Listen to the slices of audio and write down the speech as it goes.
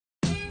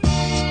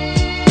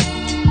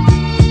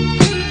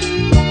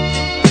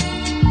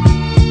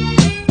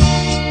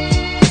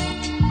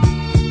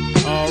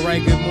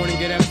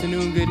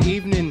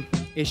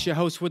It's your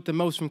host with the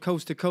most from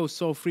coast to coast,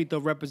 Soul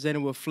Frito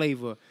represented with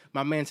flavor.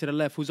 My man to the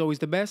left, who's always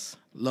the best?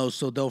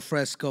 Loso Del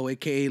Fresco,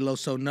 a.k.a.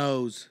 Loso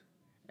Knows.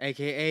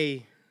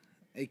 A.K.A.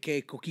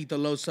 Coquito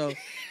Loso.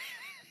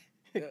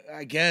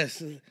 I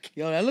guess.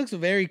 Yo, that looks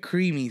very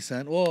creamy,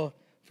 son. Well,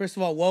 first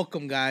of all,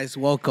 welcome, guys.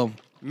 Welcome.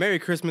 Merry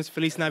Christmas,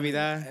 Feliz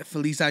Navidad.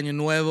 Feliz Año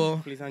Nuevo.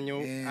 Feliz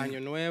Año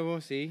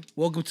Nuevo, see?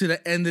 Welcome to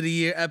the end of the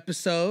year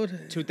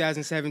episode.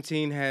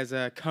 2017 has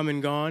come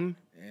and gone.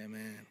 Yeah,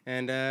 man.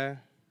 And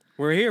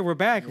we're here. We're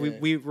back.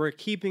 Yeah. We're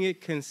keeping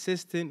it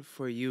consistent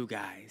for you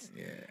guys.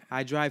 Yeah.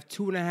 I drive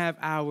 2.5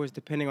 hours,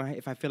 depending on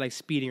if I feel like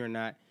speeding or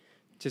not,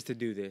 just to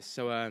do this.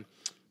 So,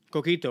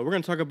 Coquito, we're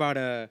going to talk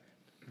about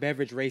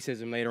beverage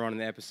racism later on in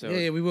the episode.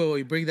 Yeah, we will.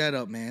 We bring that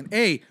up, man.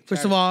 Hey,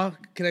 first of all,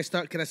 can I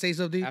say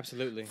something?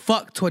 Absolutely.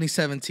 Fuck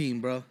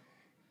 2017, bro.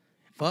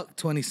 Fuck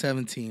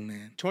 2017,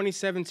 man.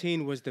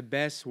 2017 was the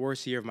best,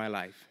 worst year of my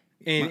life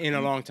in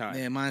a long time.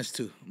 Yeah, mine's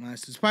too.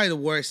 It's probably the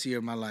worst year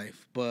of my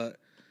life, but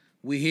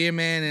we here,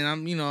 man, and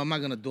I'm not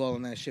gonna dwell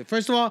on that shit.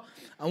 First of all,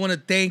 I want to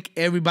thank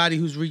everybody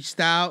who's reached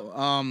out,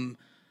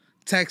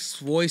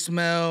 text,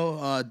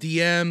 voicemail,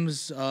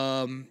 DMs,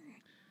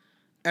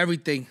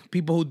 everything.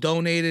 People who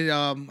donated.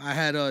 I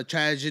had a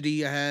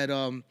tragedy.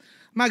 I'm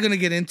not gonna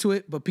get into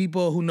it, but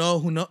people who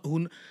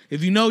know.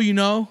 If you know, you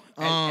know.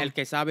 El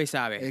que sabe,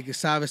 sabe. El que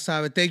sabe,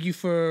 sabe. Thank you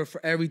for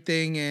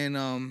everything,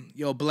 and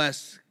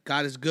bless.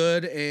 God is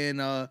good,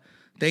 and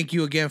thank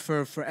you again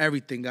for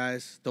everything,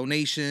 guys.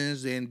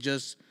 Donations and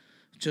just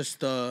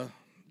the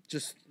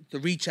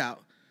reach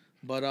out.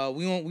 But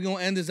we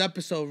gonna end this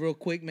episode real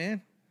quick,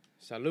 man.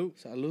 Salud.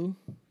 Salud.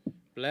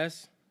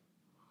 Bless.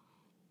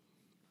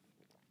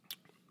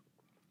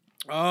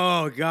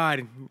 Oh,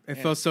 God. It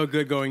felt so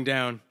good going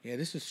down. Yeah,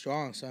 this is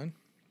strong, son.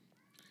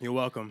 You're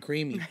welcome.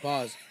 Creamy.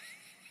 Pause.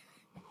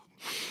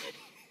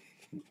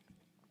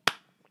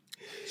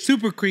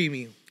 Super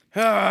creamy.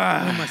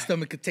 My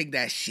stomach could take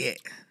that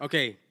shit.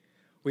 Okay.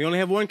 We only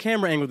have one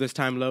camera angle this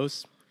time,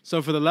 Los.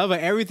 So for the love of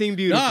everything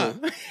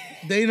beautiful.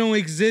 They don't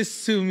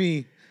exist to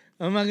me.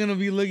 I'm not going to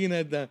be looking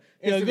at them.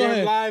 Instagram Go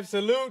ahead. Live,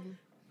 salute.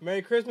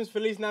 Merry Christmas,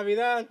 Feliz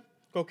Navidad.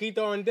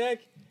 Coquito on deck.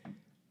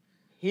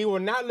 He will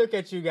not look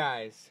at you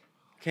guys.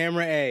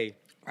 Camera A.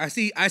 I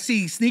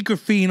see Sneaker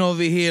Fiend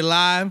over here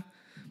live.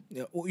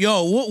 Yo,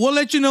 we'll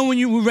let you know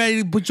when we're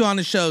ready to put you on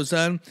the show,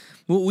 son.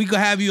 We could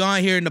have you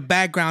on here in the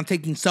background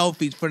taking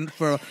selfies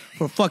for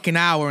a fucking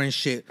hour and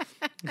shit.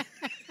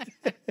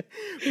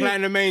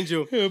 Platinum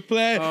Angel.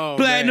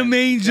 Platinum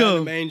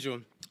Angel. Platinum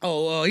Angel.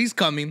 Oh, he's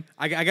coming.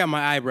 I got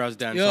my eyebrows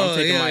done. Yo, so I'm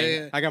taking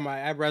yeah. I got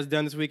my eyebrows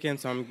done this weekend,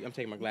 so I'm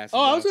taking my glasses Oh,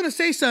 off. I was gonna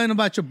say something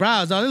about your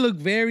brows. Oh, they look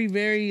very,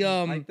 very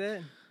like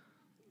that?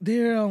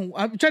 They're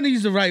I'm trying to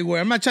use the right word.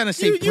 I'm not trying to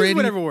say pretty. Use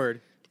whatever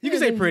word. You can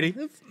say pretty.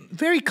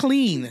 Very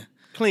clean.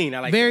 Clean. I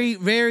like very,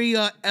 that. very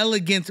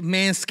elegant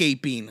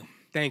manscaping.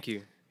 Thank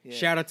you. Yeah.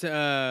 Shout out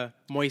to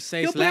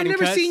Moises. Yo, but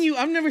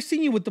I've never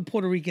seen you with the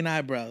Puerto Rican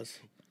eyebrows.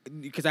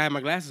 Because I have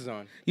my glasses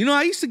on. You know,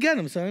 I used to get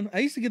them, son. I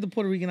used to get the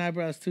Puerto Rican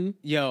eyebrows too.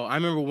 Yo, I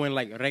remember when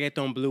like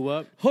reggaeton blew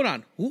up. Hold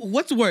on.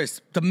 What's worse,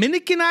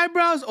 Dominican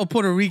eyebrows or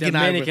Puerto Rican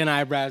Dominican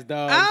eyebrows,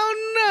 dog. I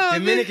don't know.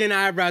 Dominican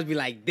eyebrows be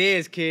like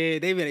this,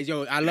 kid. They be like,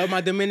 yo, I love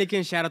my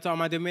Dominican. Shout out to all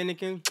my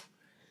Dominican.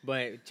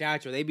 But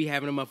chacho, they be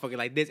having a motherfucker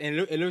like this, and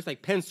it looks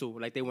like pencil.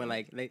 Like they went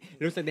it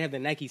looks like they have the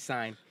Nike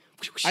sign.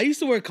 I used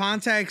to wear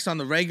contacts on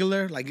the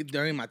regular, like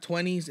during my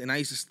 20s, and I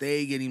used to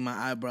stay getting my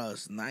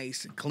eyebrows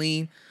nice and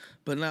clean.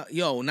 But now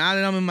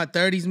that I'm in my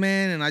 30s,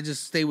 man, and I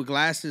just stay with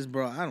glasses,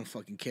 bro, I don't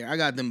fucking care. I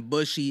got them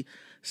bushy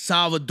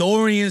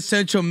Salvadorian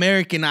Central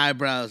American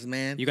eyebrows,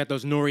 man. You got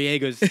those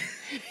Noriegas.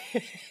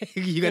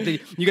 you got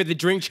the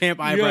Drink Champ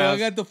eyebrows.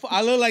 Yo,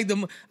 I look like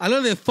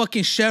the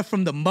fucking chef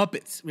from the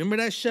Muppets. Remember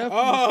that chef?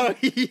 Oh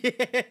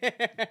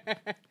yeah.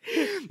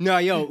 No,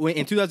 yo,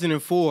 in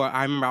 2004,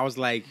 I remember I was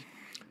like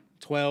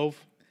 12,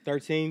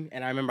 13,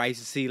 and I remember I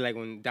used to see like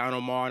when Don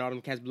Omar and all them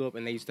cats blew up,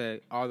 and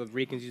all the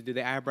Ricans used to do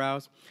their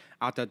eyebrows.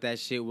 I thought that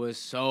shit was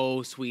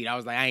so sweet. I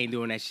was like, I ain't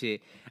doing that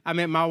shit. I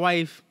met my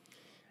wife,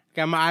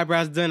 got my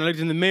eyebrows done. I looked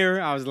in the mirror.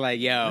 I was like,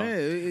 yo,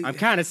 I'm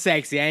kind of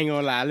sexy. I ain't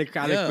gonna lie. I look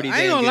pretty damn good. I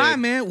ain't gonna lie,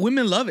 man.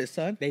 Women love it,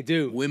 son. They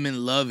do.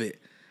 Women love it.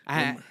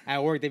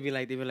 At work, they'd be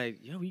like,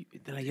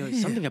 yo,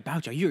 something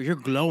about you. You're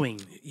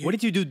glowing. What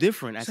did you do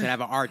different? I said, I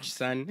have an arch,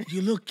 son.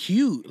 You look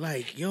cute.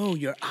 Like, yo,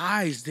 your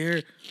eyes,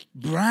 they're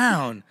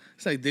brown.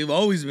 It's like they've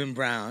always been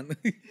brown.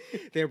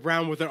 They're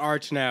brown with an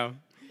arch now.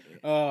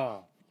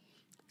 Oh.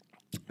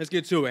 Let's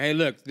get to it. Hey,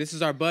 look, this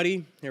is our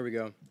buddy. Here we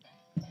go.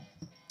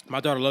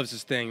 My daughter loves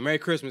this thing. Merry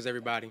Christmas,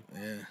 everybody.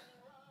 Yeah.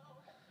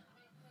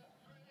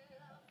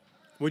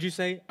 What'd you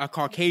say? A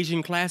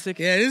Caucasian classic?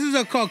 Yeah, this is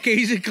a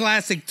Caucasian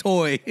classic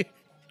toy.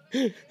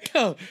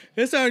 Yo,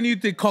 that's our new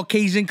thing,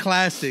 Caucasian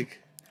classic.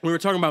 We were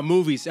talking about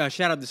movies.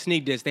 Shout out to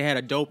Sneak Disc. They had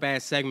a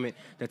dope-ass segment,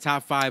 the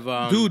top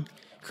 5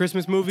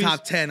 Christmas movies.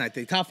 Top 10, I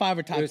think. Top 5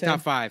 or top 10? It was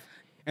top 5.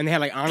 And they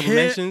had like honorable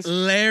mentions.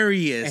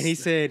 Hilarious. And he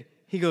said...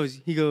 He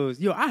goes,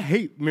 yo, I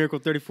hate Miracle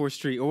 34th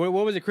Street. Or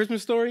what was it,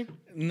 Christmas Story?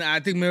 Nah, I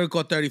think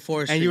Miracle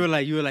 34th Street. And you were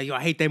like, yo,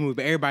 I hate that movie,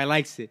 but everybody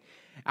likes it.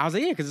 I was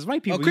like, yeah, because it's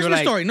white people. Oh,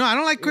 Christmas Story. No, I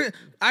don't like.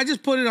 I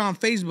just put it on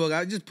Facebook.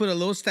 I just put a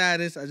little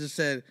status. I just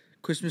said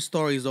Christmas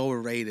Story is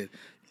overrated.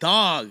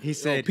 Dog. He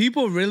said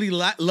people really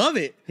love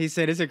it. He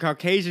said it's a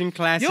Caucasian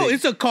classic. Yo,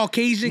 it's a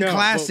Caucasian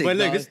classic. But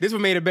look, this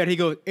one made it better. He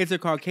goes, it's a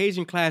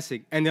Caucasian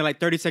classic, and then like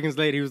 30 seconds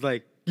later, he was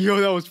like, yo,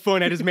 that was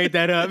fun. I just made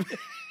that up.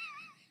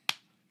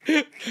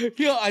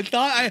 Yo, I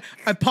thought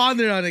I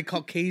pondered on a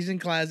Caucasian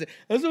classic.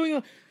 That's what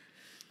we.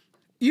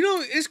 You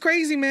know, it's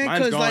crazy, man,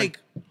 because like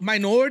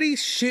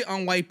minorities shit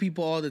on white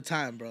people all the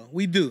time, bro.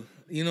 We do.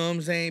 You know what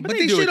I'm saying? But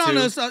they shit on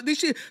us.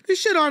 They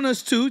shit on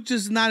us too,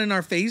 just not in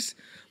our face.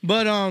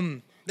 But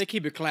they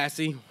keep it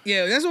classy.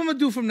 Yeah, that's what I'm gonna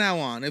do from now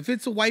on. If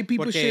it's a white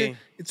people shit,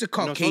 it's a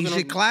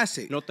Caucasian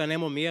classic. No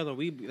tenemos miedo.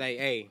 We like,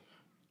 hey.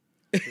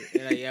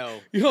 Like,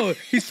 yo,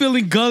 he's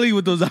feeling gully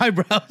with those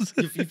eyebrows.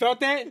 You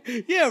felt that?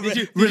 Yeah, did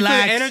you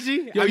relax. Feel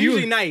energy? I'm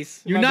usually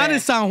nice. You're not in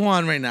San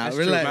Juan right now. That's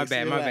relax.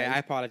 True. My bad. I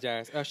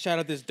apologize. Shout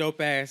out this dope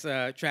ass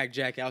track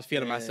jacket. I was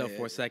feeling myself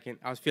for a second.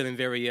 I was feeling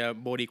very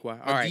Boricua.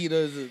 All right.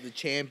 Adidas, the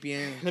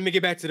champion. Let me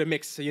get back to the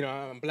mix. You know,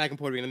 I'm black and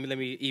Puerto Rican. Let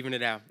me even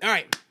it out. All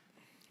right.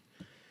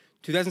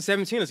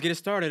 2017. Let's get it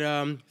started.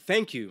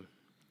 Thank you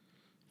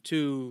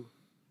to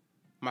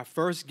my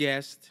first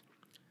guest.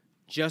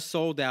 Just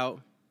sold out.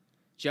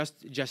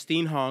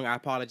 Justine Hong, I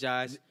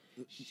apologize.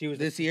 She was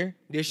this year?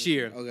 This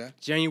year. Okay.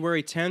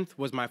 January 10th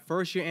was my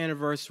first year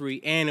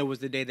anniversary, and it was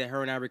the day that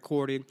her and I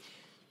recorded.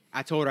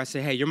 I told her, I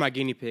said, hey, you're my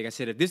guinea pig. I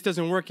said, if this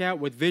doesn't work out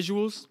with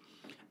visuals,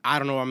 I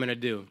don't know what I'm gonna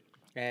do.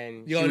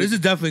 And this is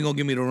definitely gonna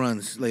give me the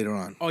runs later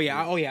on. Oh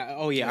yeah.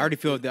 I already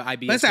feel the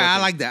IBS. Let's say I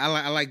like that.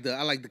 I like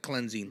the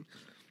cleansing.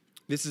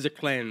 This is a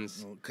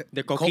cleanse.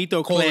 The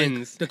Coquito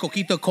cleanse. The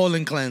Coquito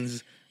colon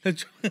cleanse.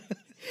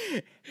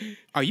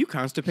 Are you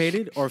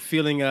constipated or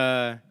feeling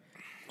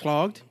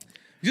clogged?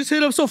 Just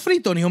hit up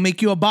Sofrito and he'll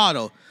make you a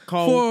bottle.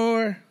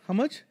 For how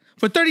much?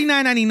 For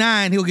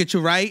 $39.99, he'll get you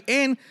right,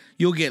 and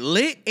you'll get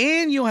lit,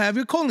 and you'll have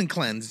your colon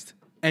cleansed.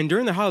 And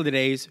during the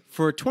holidays,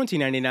 for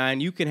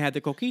 $20.99, you can have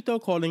the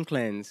Coquito colon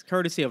cleanse,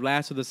 courtesy of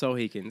Last of the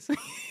Sohicans.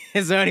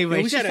 So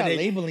anyway, we should start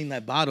labeling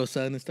that bottle,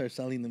 son, and start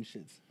selling them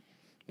shits.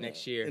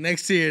 Next year.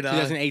 Next year, dog.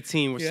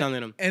 2018, we're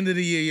selling them. End of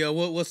the year, yo.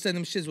 We'll send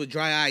them shits with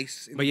dry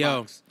ice in the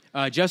box.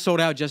 Just sold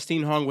out.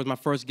 Justine Hong was my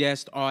first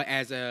guest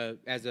as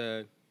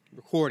a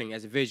recording,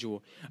 as a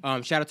visual.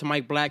 Shout out to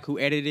Mike Black, who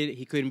edited it.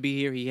 He couldn't be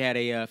here. He had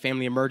a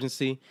family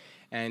emergency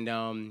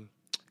and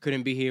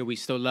couldn't be here. We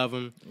still love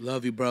him.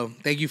 Love you, bro.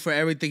 Thank you for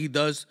everything he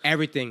does.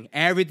 Everything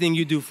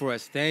you do for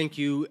us. Thank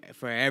you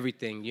for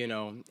everything, you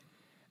know.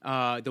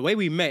 The way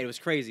we met, it was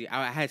crazy.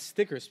 I had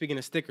stickers, speaking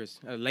of stickers,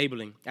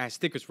 labeling. I had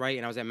stickers, right?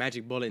 And I was at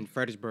Magic Bullet in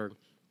Fredericksburg.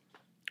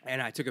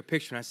 And I took a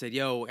picture and I said,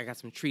 yo, I got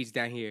some treats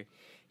down here.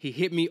 He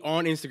hit me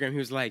on Instagram. He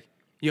was like,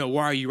 yo,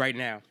 where are you right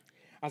now?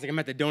 I was like, I'm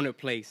at the donut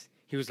place.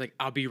 He was like,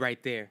 I'll be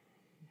right there.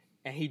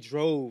 And he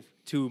drove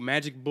to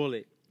Magic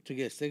Bullet. To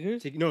get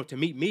stickers? To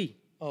meet me.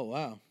 Oh,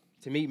 wow.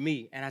 To meet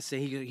me. And I said,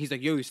 he's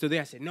like, yo, you still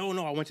there? I said, no,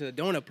 I went to the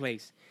donut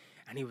place.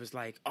 And he was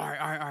like, all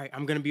right,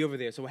 I'm going to be over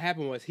there. So what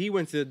happened was he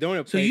went to the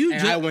donut place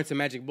and I went to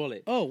Magic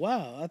Bullet. Oh,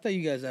 wow. I thought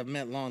you guys have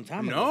met a long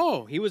time ago.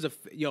 No, he was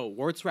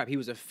words rap. He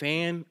was a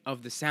fan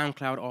of the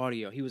SoundCloud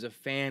audio. He was a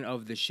fan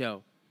of the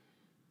show.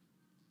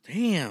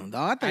 Damn,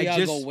 dog. I thought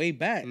y'all go way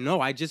back. No,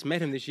 I just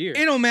met him this year.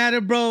 It don't matter,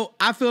 bro.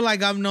 I feel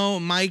like I've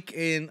known Mike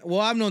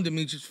I've known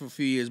Demetrius for a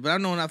few years, but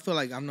I feel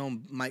like I've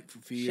known Mike for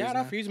a few years. Shout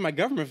out for using my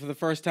government for the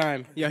first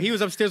time. Yo, he was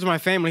upstairs with my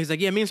family. He's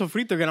like, yeah, me and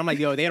Sofrito again. I'm like,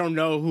 yo, they don't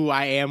know who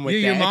I am with that.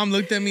 Your mom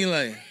looked at me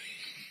like,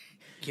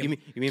 you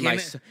mean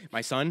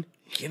my son?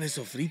 ¿Quién es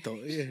Sofrito?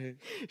 Yeah.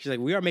 She's like,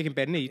 we are making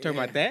penne. You talking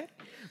about that?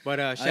 But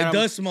it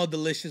does smell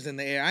delicious in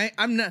the air.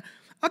 I'm not.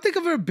 I think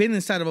I've ever been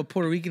inside of a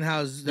Puerto Rican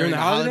house during the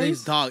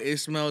holidays. Dog, it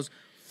smells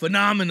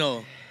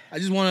phenomenal. I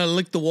just want to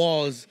lick the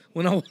walls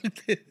when I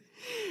walked in.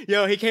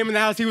 Yo, he came in the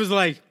house. He's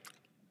like,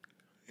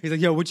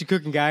 yo, what you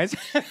cooking, guys?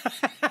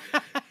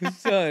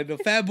 Son, the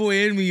fat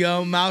boy in me,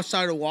 yo, mouth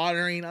started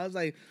watering. I was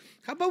like,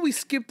 how about we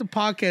skip the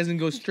podcast and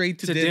go straight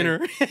to dinner?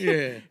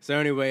 Yeah. So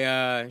anyway,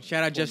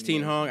 shout out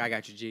Justine Hong. I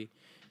got you, G.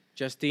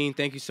 Justine,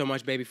 thank you so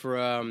much, baby, for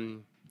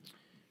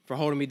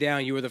holding me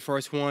down. You were the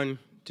first one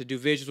to do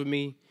visuals with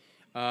me.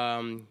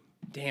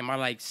 Damn, I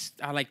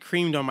like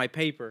creamed on my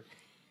paper.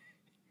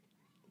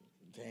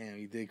 Damn,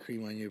 you did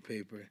cream on your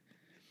paper.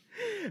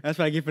 That's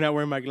why I get for not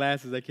wearing my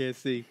glasses. I can't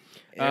see.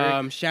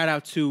 Shout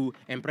out to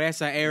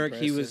Empresa Eric.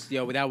 He was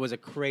that was a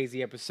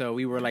crazy episode.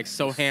 We were like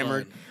so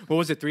hammered. Fun. What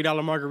was it? $3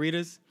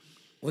 margaritas.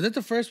 Was that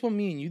the first one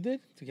me and you did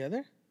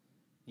together?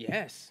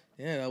 Yes.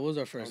 Yeah, that was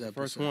our first episode.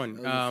 First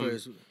one.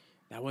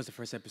 That was the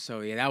first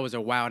episode. Yeah, that was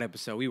a wild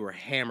episode. We were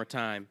hammer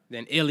time.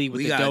 Then Illy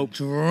with the dope.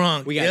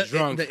 Drunk. We got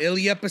drunk. The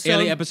Illy episode.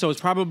 Illy episode's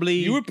probably.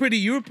 You were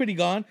pretty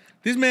gone.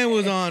 This man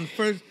was on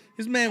first.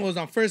 This man was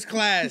on first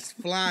class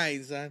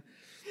flying, son.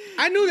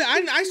 I knew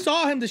that. I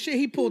saw him. The shit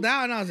he pulled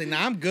out, and I was like,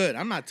 "Nah, I'm good.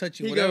 I'm not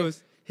touching."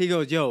 He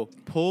goes, yo,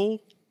 pull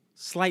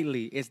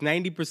slightly. It's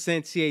 90%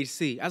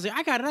 THC. I was like,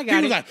 I got it.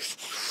 He was like,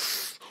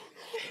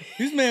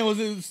 this man was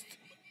in.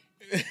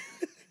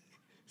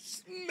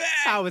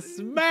 I I was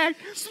smacked.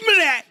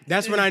 Smack.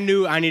 That's when I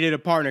knew I needed a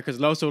partner because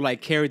Loso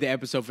like carried the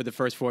episode for the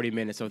first 40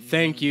 minutes. So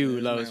thank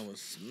you, Los. Man was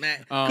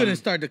smacked. Couldn't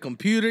start the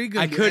computer.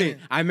 I couldn't.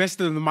 I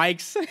messed up the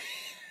mics.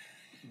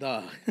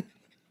 Dog.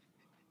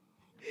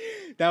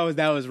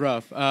 That was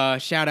rough.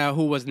 Shout out.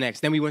 Who was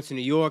next? Then we went to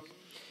New York.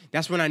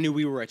 That's when I knew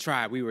we were a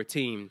tribe. We were a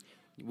team.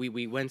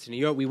 We went to New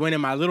York. We went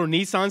in my little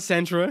Nissan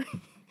Sentra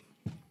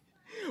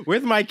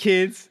with my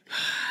kids.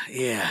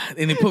 Yeah,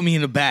 and they put me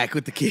in the back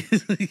with the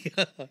kids.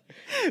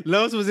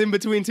 Los was in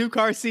between two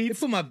car seats.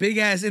 They put my big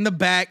ass in the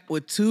back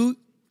with two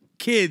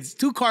kids,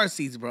 two car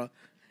seats, bro.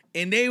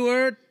 And they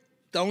were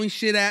throwing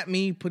shit at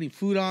me, putting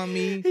food on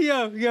me.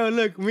 Yo,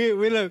 look, we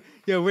look.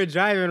 Yo, we're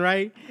driving,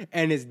 right?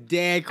 And it's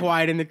dead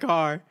quiet in the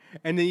car.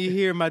 And then you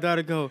hear my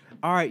daughter go,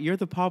 all right, you're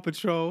the Paw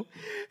Patrol.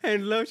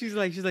 And Los, she's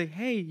like,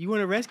 hey, you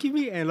want to rescue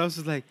me? And Los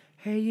is like,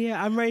 hey,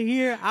 yeah, I'm right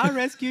here. I'll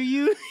rescue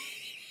you.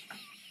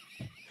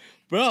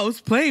 Bro, I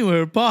was playing with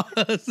her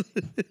paws.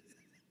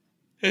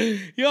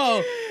 Yo,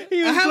 I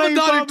have a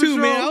daughter too,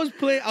 man. I was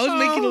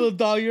making a little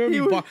dog. You heard me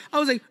bark. I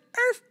was like,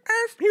 Earth.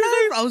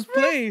 I was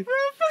playing.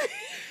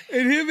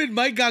 And him and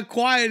Mike got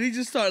quiet. He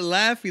just started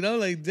laughing. I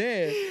was like,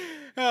 damn.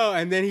 Oh,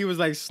 and then he was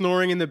like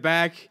snoring in the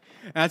back.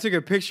 And I took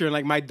a picture and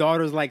like my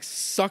daughter's like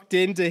sucked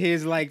into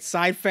his like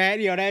side fat.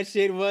 Yo, that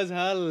shit was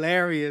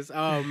hilarious.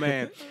 Oh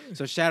man.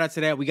 So shout out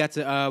to that.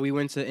 We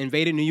went to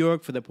Invaded New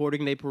York for the Puerto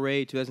Rican Day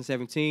Parade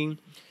 2017.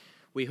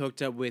 We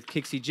hooked up with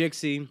Kixie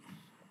Jixie,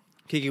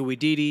 Kiki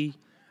Wididi,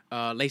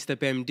 Laced Up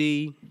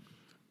MD,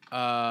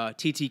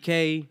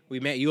 TTK. We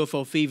met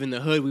UFO Feeve in the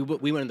hood.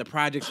 We went in the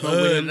project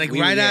with him. Like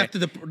after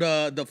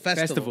the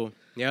festival.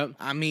 Yep.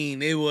 I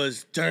mean, it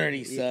was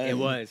dirty, son. It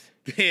was.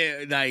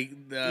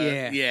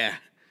 Yeah.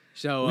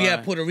 So we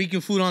had Puerto Rican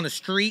food on the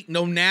street,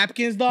 no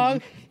napkins,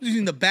 dog.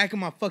 Using the back of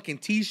my fucking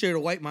t-shirt to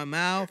wipe my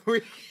mouth.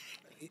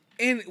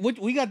 And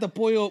we got the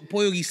pollo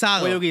guisado.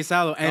 Pollo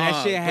guisado, and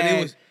that shit had. But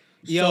it was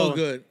so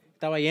good.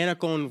 Estaba llena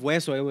con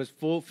hueso. It was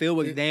filled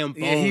with damn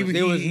bones. Yeah,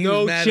 there was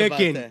no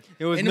chicken.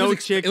 There was no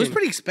chicken. It was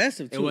pretty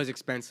expensive too. It was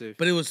expensive,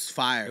 but it was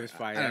fire. It was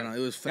fire. I don't know. It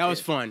was. That was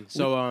fun.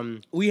 So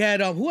we had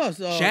who else?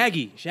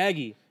 Shaggy.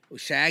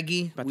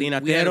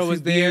 Patinatero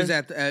was there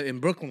in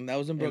Brooklyn. That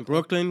was in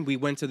Brooklyn. We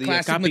went to the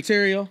Classic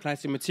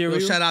Material.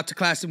 Shout out to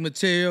Classic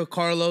Material,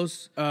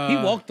 Carlos. He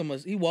welcomed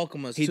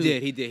us. He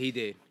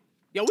did.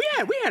 Yo,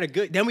 we had a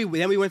good. Then we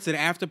went to the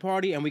after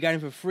party and we got him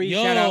for free.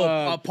 Yo, shout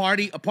out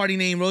a party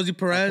named Rosie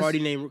Perez. A party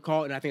named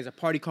called, and I think it's a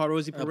party called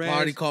Rosie Perez. A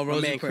party called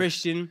Rosie Perez. Perez.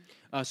 Christian,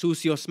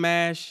 Sucio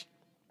Smash.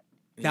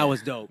 That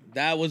was dope.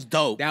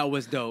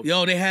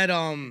 Yo, they had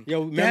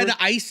they had the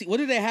icy. What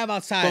did they have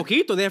outside?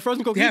 Coquito. They had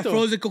frozen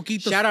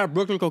Coquito. Shout out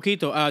Brooklyn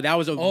Coquito. That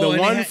was the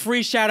one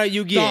free shout out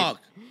you get. Dog,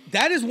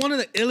 that is one of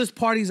the illest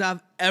parties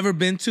I've ever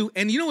been to.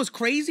 And you know what's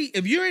crazy?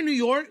 If you're in New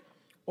York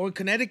or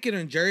Connecticut or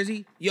in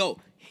Jersey, yo,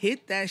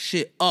 hit that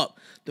shit up.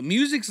 The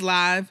music's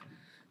live.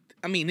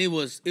 I mean, it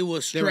was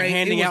straight. They were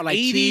handing out like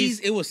 80s, cheese.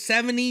 It was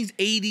 70s,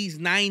 80s,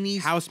 90s.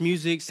 House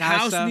music, salsa.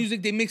 House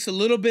music. They mixed a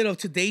little bit of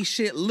today's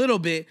shit, a little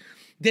bit.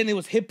 Then it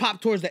was hip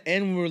hop towards the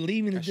end when we were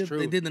leaving. They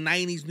did the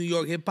 90s New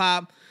York hip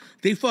hop.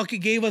 They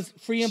fucking gave us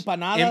free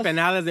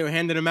empanadas. They were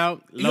handing them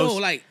out.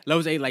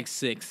 Los ate like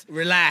 6.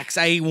 Relax,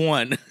 I ate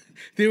 1.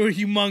 They were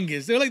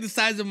humongous. They were like the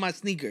size of my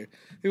sneaker.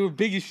 They were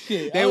big as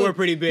shit. They were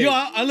pretty big. Yo,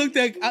 I looked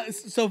at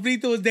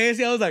Sofrito was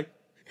dancing. I was like,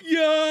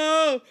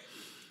 yo.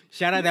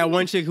 Shout out that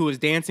one chick who was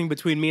dancing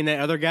between me and that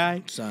other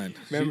guy. Son,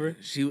 remember?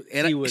 She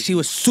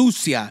was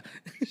sucia.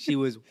 She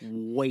was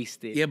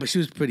wasted. Yeah, but she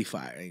was pretty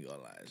fire. I ain't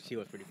gonna lie. She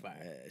was pretty fire.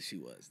 Yeah, she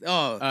was.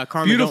 Oh,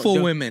 Carmen, beautiful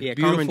women. Yeah,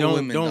 beautiful Carmen,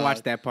 women. Don't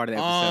watch that part of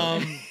the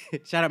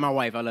episode. Shout out my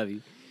wife. I love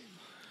you.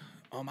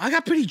 I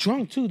got pretty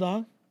drunk too,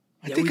 dog.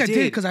 I think I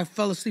did because I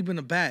fell asleep in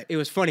the back. It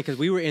was funny because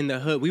we were in the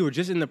hood. We were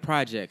just in the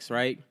projects,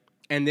 right?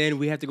 And then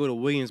we had to go to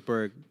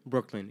Williamsburg,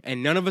 Brooklyn.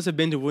 And none of us have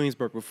been to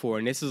Williamsburg before.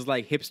 And this is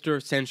like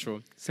hipster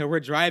central. So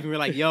we're driving. We're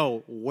like,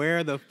 yo,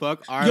 where the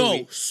fuck are we?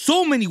 Yo,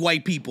 so many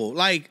white people.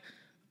 Like,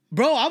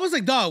 bro, I was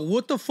like, dog,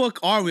 what the fuck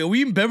are we? Are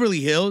we in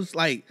Beverly Hills?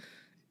 Like,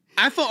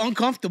 I felt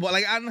uncomfortable.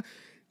 Like,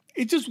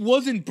 it just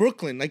wasn't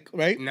Brooklyn. Like,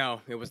 right? No,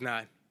 it was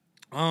not.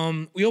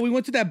 We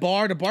went to that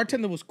bar. The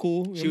bartender was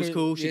cool. She was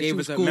cool. She gave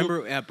us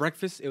remember at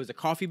breakfast, it was a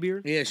coffee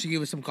beer. Yeah, she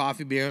gave us some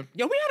coffee beer.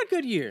 Yo, we had a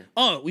good year.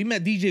 Oh, we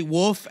met DJ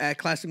Wolf at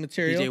Classic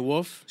Material. DJ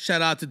Wolf.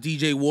 Shout out to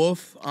DJ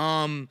Wolf.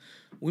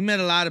 We met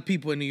a lot of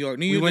people in New York.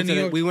 We went to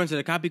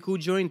the Coquito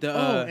joint.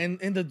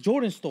 And the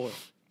Jordan store.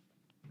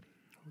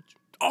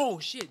 Oh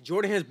shit,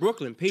 Jordan has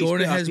Brooklyn. Peace.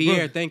 Jordan has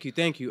Pierre. Brooklyn.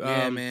 Thank you.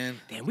 Yeah, man.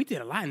 Damn, we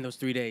did a lot in those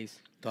 3 days.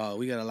 Dog,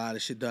 we got a lot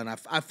of shit done.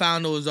 I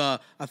found those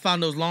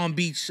Long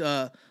Beach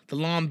the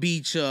Long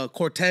Beach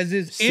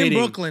Cortezes in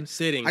Brooklyn.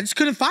 I just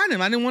couldn't find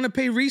them. I didn't want to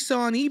pay resale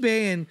on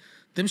eBay, and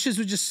them shits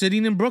were just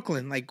sitting in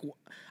Brooklyn. Like,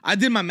 I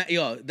did my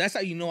that's how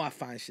you know I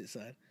find shit,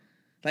 son.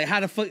 Like, how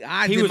the fuck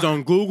he was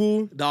on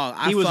Google, dog.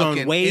 He was on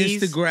Waze,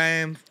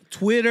 Instagram,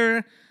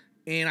 Twitter,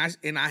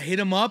 and I hit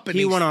him up. And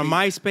he went on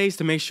MySpace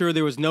to make sure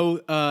there was no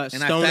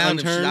stone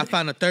unturned. I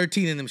found a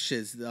 13 in them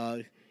shits,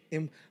 dog.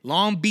 in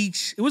Long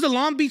Beach. It was a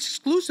Long Beach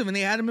exclusive, and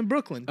they had them in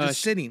Brooklyn,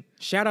 just sitting.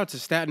 Shout out to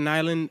Staten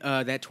Island,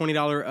 that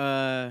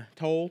 $20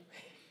 toll.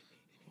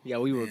 Yeah,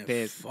 we were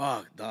pissed.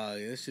 Fuck, dog.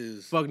 This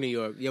is... Fuck New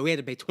York. Yeah, we had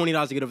to pay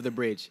 $20 to get over the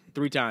bridge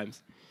 3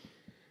 times.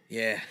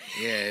 Yeah,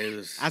 it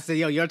was... I said,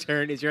 yo, your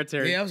turn. It's your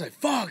turn. Yeah, I was like,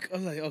 fuck. I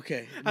was like,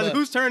 okay. I was like,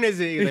 whose turn is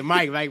it? He's like,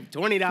 Mike, like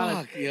 $20.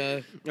 Fuck,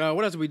 yeah.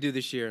 What else did we do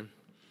this year?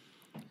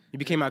 You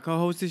became my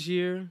co-host this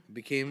year.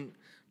 Became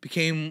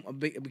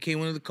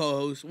one of the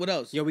co-hosts. What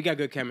else? Yo, we got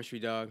good chemistry,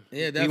 dog.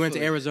 Yeah, definitely. We went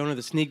to Arizona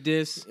to sneak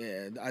this.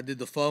 Yeah, I did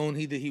the phone.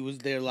 He was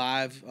there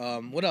live.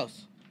 What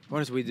else? What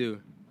else we do?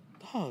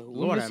 Oh,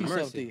 Lord have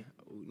mercy. Something.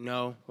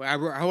 No.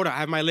 Hold on. I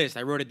have my list.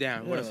 I wrote it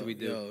down. What else did we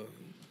do? Yo.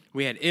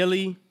 We had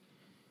Illy.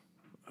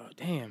 Oh,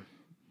 damn.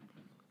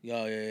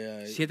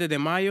 Yeah. 7 de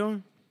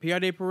Mayo. PR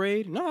Day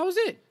Parade. No, that was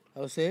it.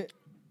 That was it?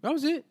 That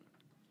was it.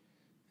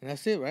 And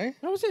that's it, right?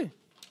 That was it.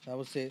 That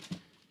was it.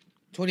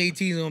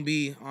 2018 is going to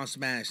be on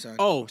Smash, son.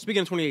 Oh,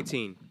 speaking of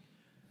 2018.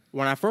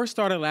 When I first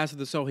started Last of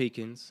the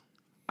Sohikans,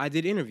 I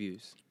did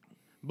interviews.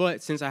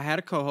 But since I had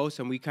a co-host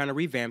and we kind of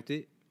revamped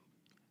it,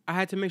 I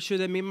had to make sure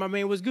that me and my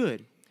man was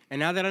good. And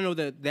now that I know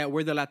that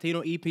we're the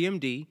Latino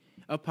EPMD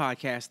of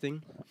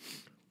podcasting,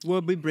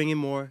 we'll be bringing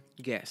more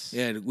guests.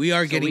 Yeah, we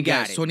are getting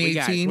guests.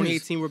 2018.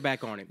 2018, we're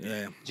back on it.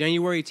 Yeah.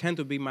 January 10th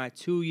will be my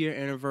 2-year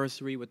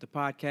anniversary with the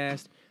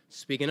podcast.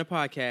 Speaking of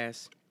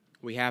podcasts,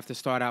 we have to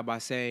start out by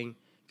saying,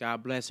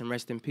 God bless and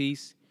rest in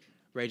peace.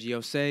 Reggie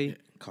Osei.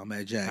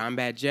 Combat Jack.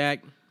 Combat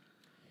Jack.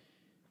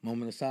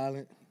 Moment of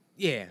silence.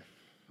 Yeah.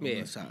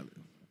 Moment of silence.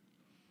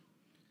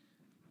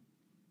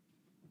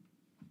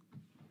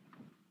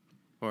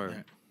 Or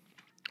Yeah.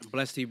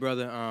 Bless you,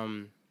 brother.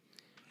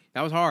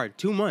 That was hard.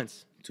 2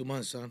 months. 2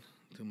 months, son.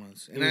 2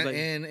 months. It was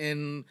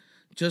And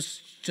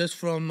just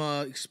from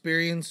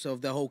experience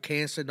of the whole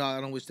cancer, dog,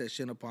 I don't wish that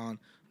shit upon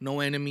no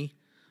enemy.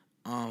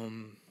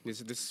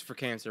 This is for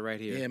cancer right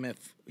here. Yeah, man.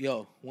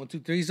 Yo, 1, 2,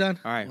 3, son.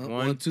 All right,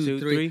 one, two, 2,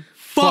 three. 3.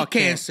 Fuck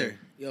cancer.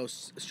 Yo,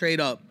 straight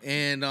up.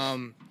 And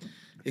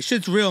it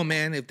shit's real,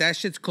 man. If that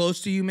shit's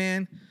close to you,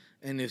 man,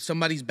 and if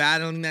somebody's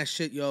battling that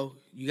shit, yo,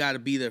 you gotta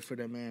be there for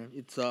them, man.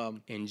 It's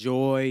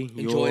enjoy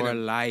your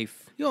them.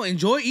 life. Yo,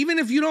 enjoy. Even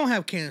if you don't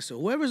have cancer,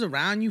 whoever's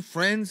around you,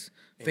 friends,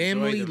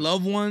 family,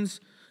 loved ones.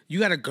 You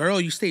got a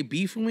girl you stay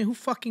beefing with. Who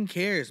fucking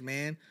cares,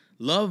 man?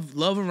 Love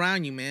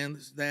around you, man.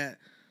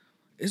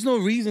 There's no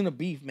reason to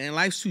beef, man.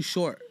 Life's too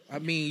short. I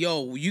mean,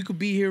 yo, you could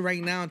be here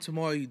right now and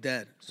tomorrow you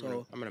dead.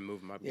 So I'm gonna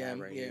move my bag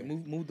right here.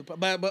 Move the.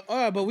 But all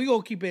right, but we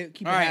gonna keep it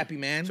happy,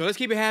 man. So let's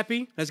keep it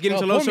happy. Let's get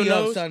into pour Loso me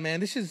up, Knows. son, man.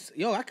 This is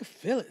I can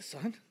feel it,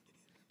 son.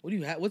 What do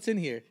you have? What's in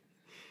here?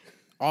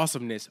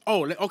 Awesomeness.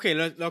 Oh,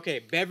 okay.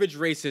 Beverage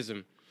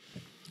racism.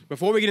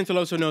 Before we get into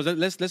Loso Knows,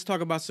 let's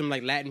talk about some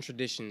like Latin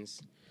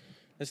traditions.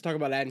 Let's talk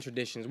about Latin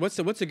traditions. What's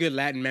a good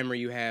Latin memory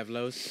you have,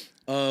 Los?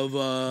 Of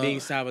being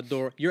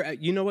Salvador.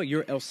 You know what?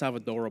 You're El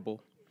Salvadorable.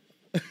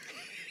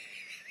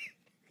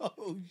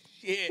 Oh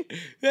shit.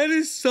 That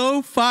is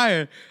so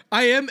fire.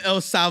 I am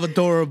El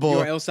Salvadorable.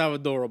 You're El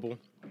Salvadorable.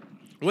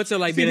 What's it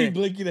like See me being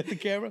blinking at the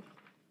camera?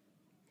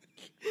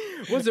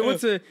 What's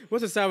a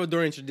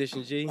Salvadorian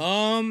tradition, G?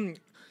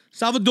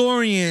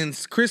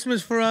 Salvadorians,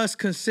 Christmas for us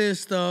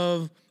consists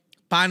of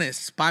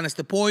panes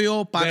de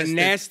pollo, panes the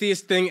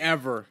nastiest thing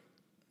ever.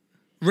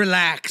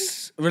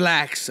 Relax,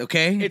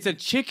 okay? It's a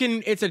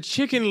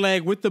chicken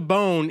leg with the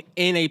bone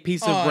in a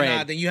piece of bread.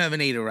 Nah, then you haven't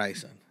ate it right,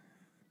 son.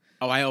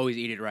 Oh, I always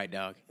eat it right,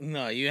 dog.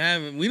 No, you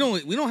haven't. We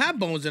don't have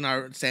bones in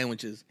our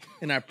sandwiches,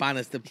 in our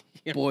panes de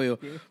pollo.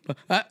 But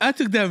I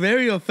took that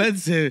very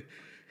offensive.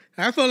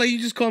 I felt like you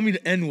just called me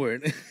the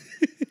N-word.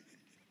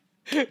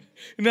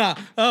 Nah,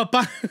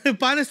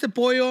 panes de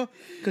pollo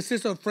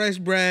consists of fresh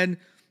bread.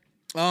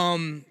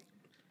 But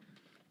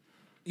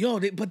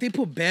they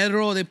put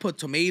bedro, they put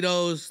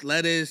tomatoes,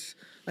 lettuce,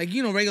 like,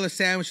 regular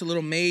sandwich, a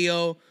little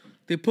mayo.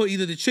 They put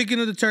either the chicken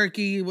or the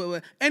turkey.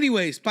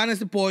 Anyways, panes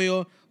de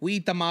pollo. We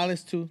eat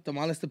tamales too.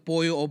 Tamales de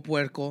pollo o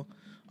puerco.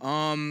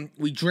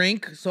 We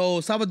drink. So a lot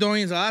of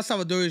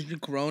Salvadorians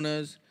drink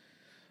Coronas.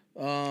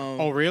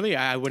 Oh, really?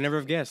 I would never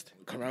have guessed.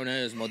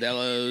 Coronas,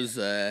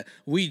 Modelos.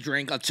 We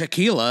drink a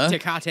tequila.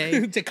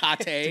 Tecate.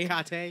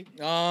 Tecate.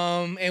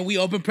 And we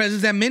open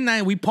presents at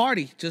midnight. We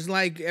party just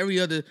like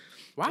every other.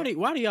 Why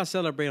do y'all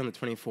celebrate on the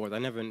 24th? I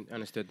never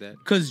understood that.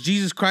 Because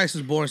Jesus Christ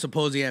was born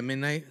supposedly at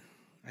midnight,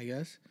 I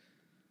guess.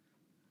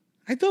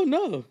 I don't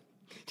know.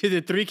 Did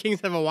the Three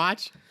Kings have a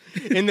watch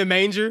in the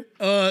manger?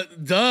 They had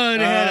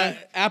an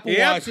Apple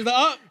Watch.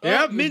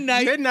 Yep,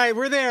 midnight. Midnight,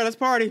 we're there. Let's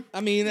party.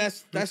 I mean,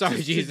 that's sorry,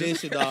 just Jesus.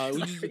 tradition,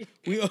 dog.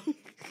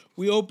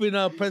 We open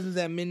presents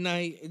at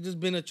midnight. It's just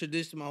been a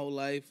tradition my whole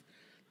life.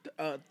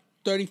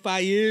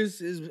 35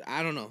 years is,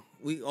 I don't know.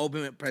 We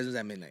open presents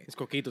at midnight. This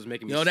Coquito's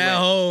making me sweat.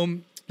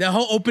 That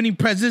whole opening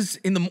presents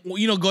in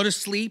the, go to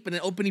sleep and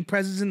then opening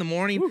presents in the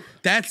morning. Whew.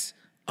 That's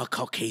a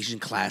Caucasian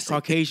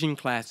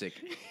classic.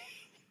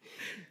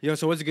 Yo,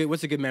 so what's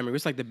a good memory?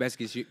 What's like the best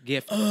gift you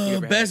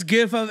ever best had?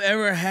 gift I've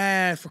ever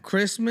had for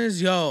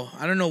Christmas? Yo,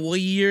 I don't know what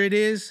year it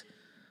is,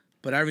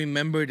 but I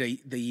remember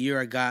the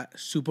year I got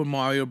Super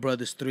Mario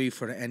Brothers 3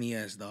 for the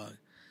NES, dog.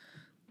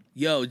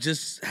 yo,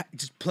 just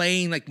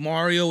playing like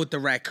Mario with the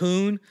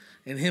raccoon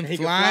and him He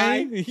can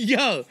flying. fly?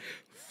 Yo,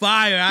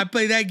 fire. I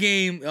played that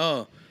game.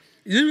 Oh,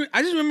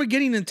 I just remember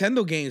getting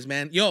Nintendo games,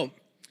 man. Yo,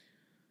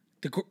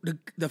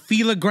 the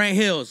Fila Grant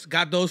Hills,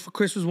 got those for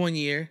Christmas one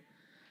year.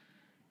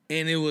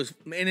 And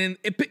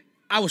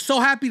I was so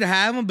happy to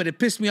have them, but it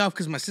pissed me off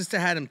because my sister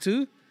had them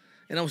too.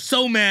 And I was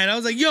so mad. I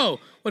was like, yo,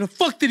 what the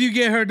fuck did you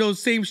get her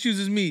those same shoes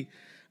as me?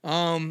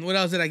 What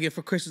else did I get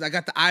for Christmas? I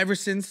got the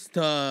Iversons,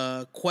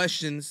 the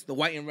Questions, the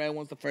white and red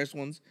ones, the first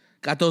ones.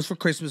 Got those for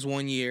Christmas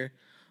one year.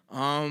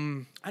 I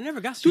never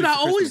got Dude, sneakers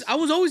for Christmas. I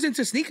was always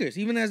into sneakers,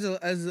 even as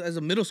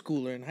a middle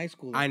schooler and high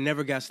schooler. I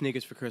never got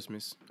sneakers for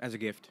Christmas as a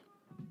gift.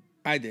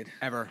 I did.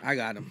 Ever. I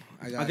got them.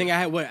 I think I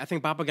had what? I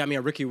think Papa got me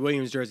a Ricky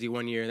Williams jersey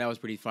one year. That was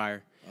pretty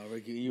fire. Oh,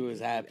 Ricky, you was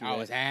happy. I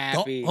was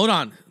happy. Hold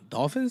on.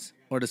 Dolphins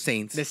or the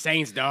Saints? The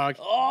Saints, dog.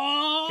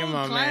 Oh, Come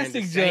on, classic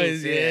man. The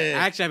Saints, yeah.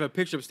 I actually have a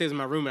picture upstairs in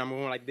my room, and I'm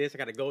going like this. I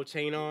got a gold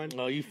chain on.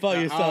 Oh, you fuck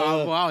yourself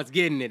Oh, up. I was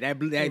getting it. That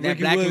black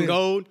Williams. and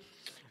gold.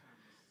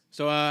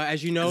 So,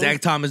 as you know,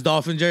 Zach Thomas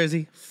Dolphin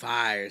jersey.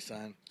 Fire,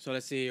 son. so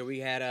let's see. We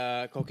had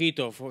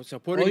Coquito for so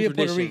Puerto Oh, Rican you're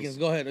Puerto traditions. Ricans.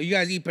 Go ahead. You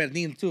guys eat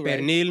pernil too, right?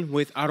 Pernil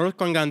with arroz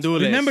con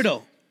gandules. Remember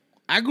though,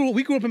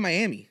 we grew up in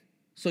Miami,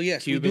 so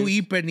yes, Cubans. we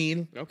do eat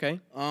pernil. Okay.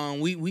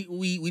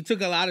 We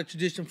took a lot of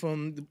tradition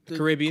from the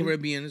Caribbean.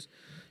 Caribbeans.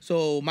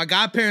 So my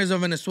godparents are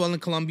Venezuelan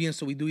Colombian,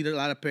 so we do eat a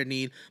lot of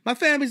pernil. My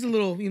family's a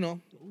little,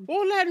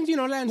 Well, Latins, Latins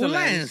Well, are Latins.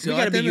 Latins, We yo.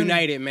 got to At be the end of the-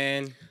 united,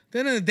 man.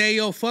 Then in the day,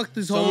 yo, fuck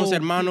this Somos whole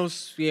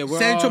hermanos. Yeah, we're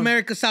Central all...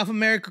 America, South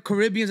America,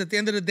 Caribbeans. At the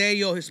end of the day,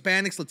 yo,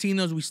 Hispanics,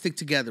 Latinos, we stick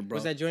together, bro.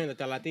 What's that joint?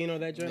 The Latino,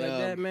 that joint like Yeah.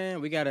 that,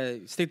 man? We got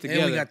to stick together.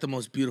 And we got the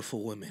most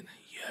beautiful women.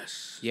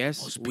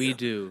 Yes, Most we beautiful-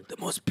 do.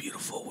 The most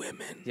beautiful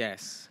women.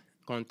 Yes.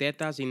 Con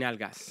tetas y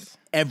nalgas.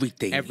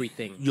 Everything.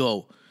 Everything.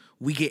 Yo,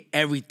 we get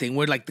everything.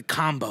 We're like the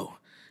combo.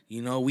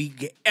 We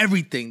get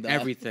everything, dog.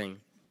 Everything.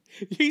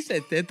 He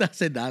said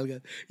tetas and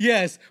nalgas.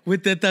 Yes,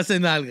 with tetas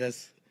and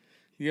nalgas.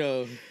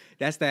 Yo.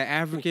 That's the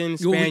African,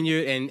 Yo, we-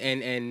 Spaniard,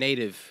 and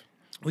native.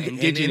 We get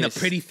and Indigenous. the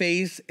pretty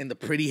face and the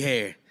pretty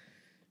hair.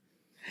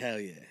 Hell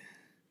yeah.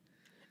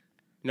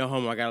 No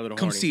homo, I got a little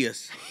Come horny. see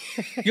us.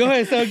 Go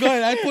ahead, son. Go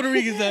ahead. I'm Puerto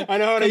Rican, son. I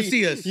know. Come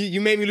see us.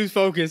 You made me lose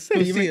focus.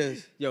 Come You see made-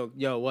 us.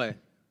 Yo, what?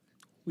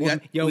 We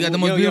got the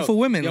most beautiful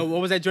women. Yo, what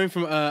was that joint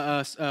from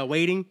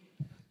Waiting?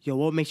 Yo,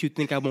 what makes you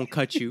think I won't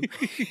cut you?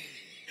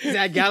 Is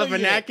that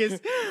Galifianakis?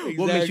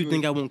 What makes you Exactly.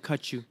 think I won't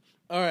cut you?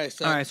 All right,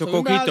 so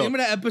Coquito. remember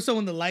that episode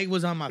when the light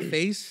was on my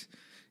face?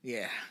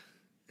 Yeah.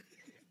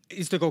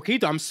 It's the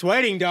Coquito. I'm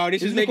sweating, dog.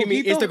 This is Is it the making me.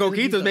 It's the Coquito?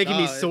 Coquito. It's making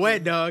me Oh, it's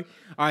sweat, dog.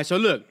 All right, so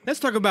look, let's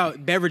talk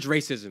about beverage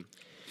racism.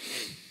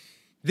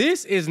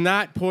 This is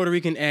not Puerto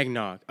Rican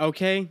eggnog,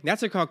 okay?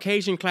 That's a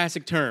Caucasian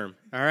classic term,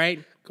 all right?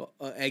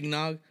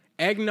 Eggnog.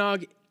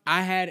 Eggnog,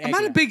 I had I'm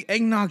eggnog. not a big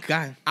eggnog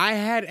guy. I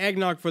had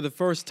eggnog for the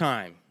first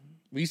time,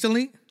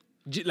 Recently?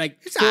 like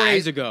It's 4 aight.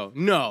 days ago.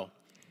 No.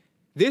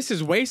 This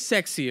is way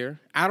sexier.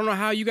 I don't know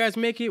how you guys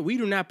make it. We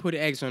do not put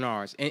eggs on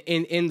ours.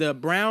 In the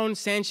Brown,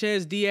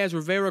 Sanchez, Diaz,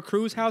 Rivera,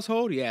 Cruz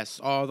household, yes,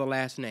 all the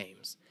last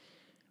names.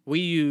 We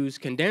use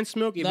condensed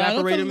milk, Nah, don't tell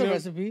evaporated him the milk.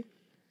 recipe.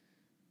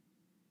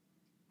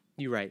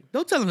 You right.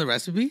 Don't tell him the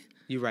recipe.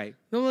 You right.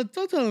 No,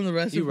 don't tell him the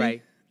recipe. You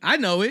right. I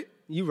know it.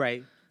 You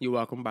right. You're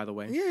welcome, by the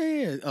way.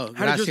 Yeah. Oh,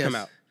 How did yours gracias. come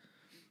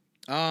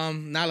out?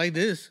 Not like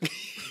this.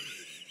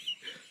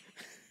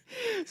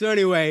 So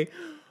anyway,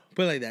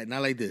 Put it like that.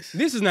 Not like this.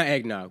 this is not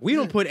eggnog. We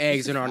don't put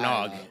eggs in our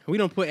fire, nog. dog. We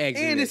don't put eggs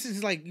in And this. this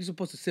is like you're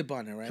supposed to sip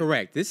on it, right?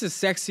 Correct. This is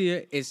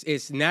sexier.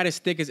 It's not as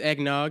thick as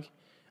eggnog.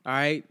 All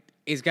right.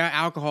 It's got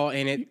alcohol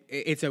in it.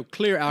 It's a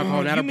clear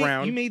alcohol, not a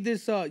brown. You made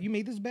this. You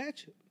made this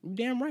batch.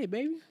 Damn right,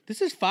 baby.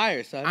 This is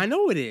fire, son. I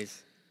know it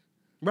is.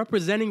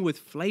 Representing with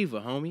flavor,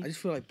 homie. I just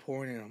feel like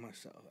pouring it on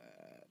myself.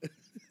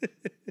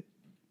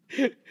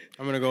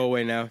 I'm gonna go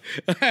away now.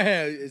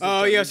 It's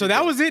Oh a- yeah, so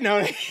that was it.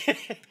 No.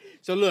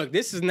 So look,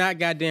 this is not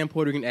goddamn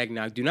Puerto Rican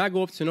eggnog. Do not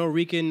go up to no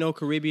Rican, no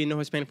Caribbean, no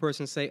Hispanic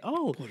person and say,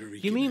 "Oh, Puerto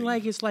Rican you mean eggnog.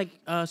 like it's like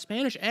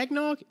Spanish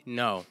eggnog?"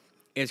 No,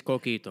 it's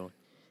Coquito.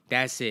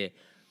 That's it.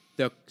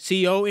 The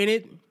CO in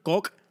it,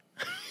 Coke.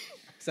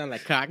 Sound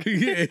like cock.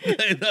 Yeah,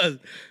 it does.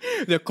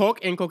 The Coke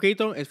in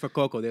Coquito is for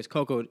cocoa. There's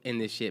cocoa in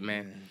this shit,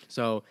 man.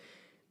 So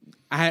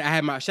I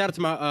had my shout out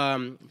to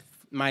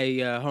my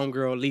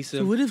homegirl Lisa.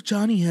 So what if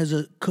Johnny has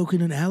a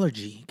coconut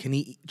allergy? Can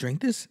he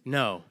drink this?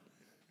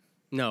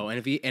 No, and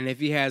if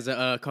he has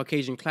a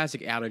Caucasian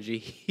classic allergy,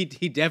 he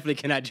definitely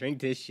cannot drink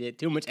this shit.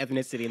 Too much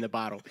ethnicity in the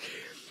bottle.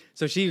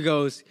 So she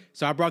goes.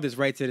 So I brought this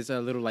right to this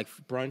little like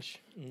brunch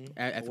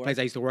at the place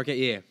I used to work at.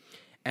 Yeah,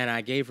 and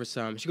I gave her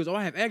some. She goes, "Oh,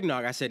 I have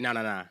eggnog." I said, "No,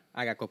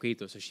 I got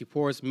Coquito." So she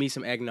pours me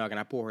some eggnog, and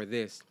I pour her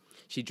this.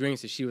 She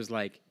drinks it. She was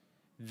like,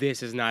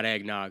 "This is not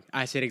eggnog."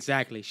 I said,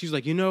 "Exactly." She's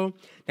like,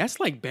 that's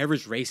like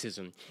beverage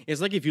racism.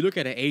 It's like if you look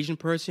at an Asian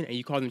person and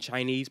you call them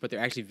Chinese, but they're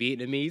actually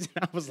Vietnamese.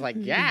 And I was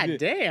like, God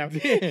damn.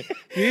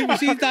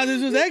 She thought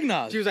this was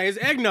eggnog. She was like, it's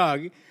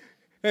eggnog.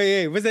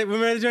 Hey, what's that?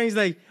 Remember that joint? He's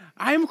like,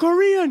 I am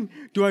Korean.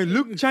 Do I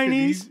look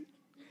Chinese?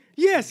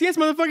 Yes,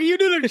 motherfucker, you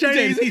do look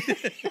Chinese.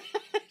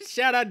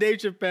 Shout out Dave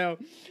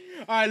Chappelle.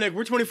 All right, look,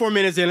 we're 24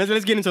 minutes in.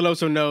 Let's get into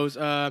Loso Knows.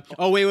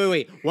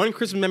 Wait. One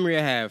Christmas memory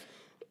I have.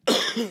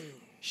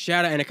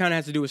 Shout out, and it kind of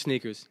has to do with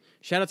sneakers.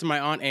 Shout out to my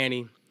Aunt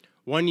Annie.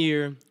 One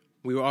year,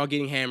 we were all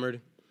getting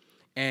hammered,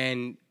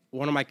 and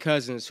one of my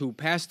cousins who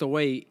passed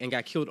away and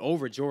got killed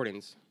over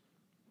Jordans.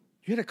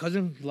 You had a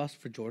cousin who lost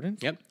for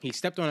Jordans? Yep. He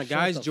stepped on a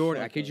guy's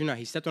Jordan. I kid you not.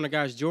 He stepped on a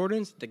guy's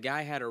Jordans. The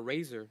guy had a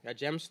razor, a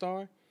gem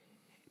star,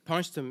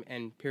 punched him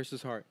and pierced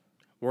his heart.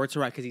 Word to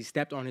right, because he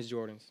stepped on his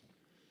Jordans.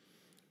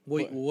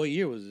 What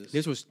year was this?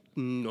 This was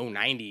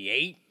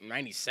 98,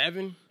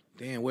 97.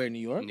 Damn, where, New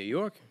York? New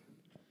York.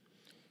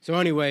 So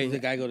anyway. Did the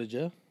guy go to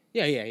jail?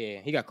 Yeah.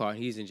 He got caught.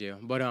 He's in jail.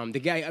 But the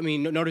guy, I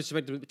mean, no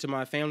disrespect to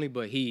my family,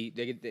 but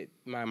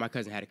my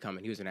cousin had it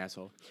coming. He was an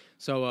asshole.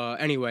 So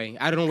anyway,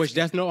 I don't wish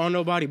death on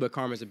nobody, but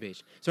karma's a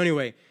bitch. So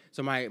anyway,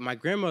 my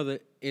grandmother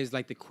is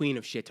like the queen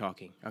of shit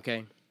talking,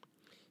 okay?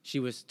 She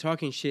was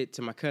talking shit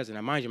to my cousin.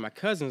 Now, mind you, my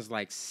cousin's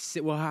like,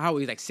 how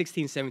he was like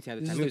 16, 17 at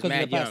the time. He was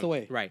mad young. Passed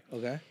away. Right.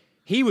 Okay.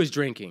 He was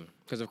drinking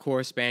because, of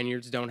course,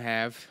 Spaniards don't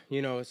have,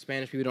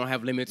 Spanish people don't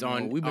have limits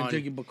on. We've been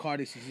drinking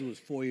Bacardi since he was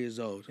 4 years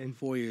old.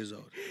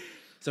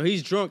 So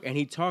he's drunk and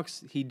he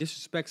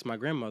disrespects my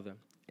grandmother.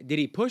 Did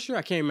he push her?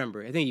 I can't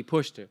remember. I think he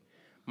pushed her.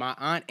 My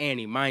Aunt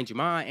Annie, mind you,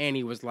 my Aunt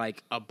Annie was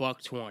like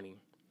 $120.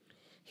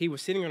 He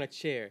was sitting on a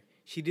chair.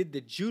 She did the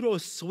judo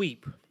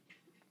sweep,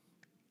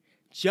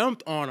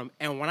 jumped on him,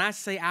 and when I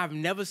say I've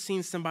never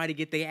seen somebody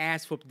get their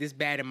ass whooped this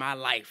bad in my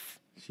life.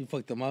 She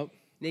fucked him up?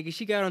 Nigga,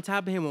 she got on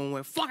top of him and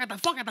went, fuck it.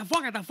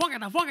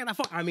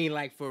 I mean,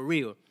 like, for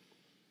real.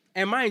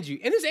 And mind you,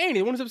 and this is Annie,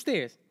 the one who's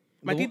upstairs.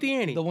 My titi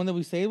Annie. The one that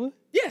we stayed with?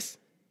 Yes.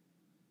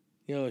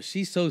 Yo,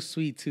 she's so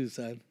sweet too,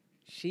 son.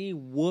 She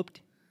whooped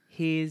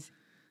his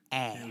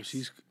ass.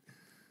 Yo,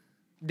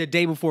 the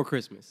day before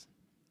Christmas.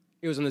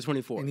 It was on the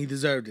 24th. And he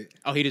deserved it.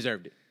 Oh, he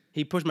deserved it.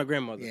 He pushed my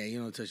grandmother. Yeah, you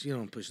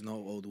don't push no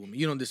old woman.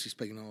 You don't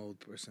disrespect no old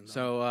person. No.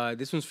 So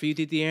this one's for you,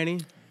 titi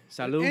Annie.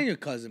 Salud. And your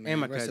cousin, man.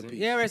 And my cousin.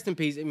 Yeah, rest in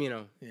peace.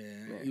 Yeah,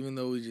 even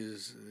though we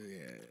just,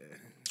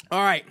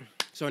 All right.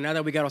 So now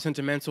that we got all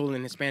sentimental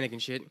and Hispanic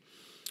and shit,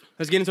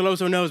 let's get into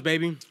Loso Knows,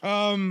 baby.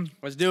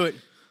 Let's do it.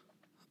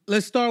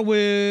 Let's start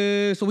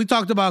with, so we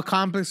talked about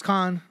Complex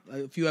Con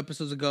a few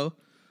episodes ago.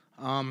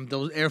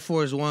 Those Air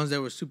Force Ones that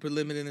were super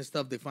limited and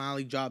stuff, they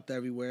finally dropped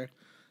everywhere.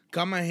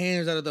 Got my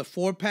hands out of the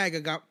 4-pack, I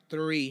got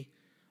 3.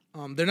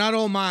 They're not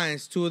all mine.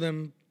 2 of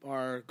them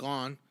are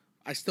gone.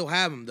 I still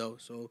have them, though,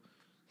 so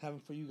have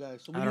them for you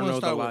guys. So I don't know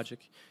the logic.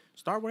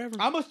 Start whatever.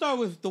 I'm going to start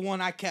with the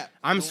one I kept.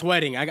 I'm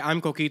sweating.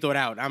 I'm Coquito'd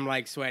out. I'm,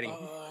 like, sweating.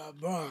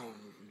 Bong,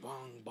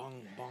 bong,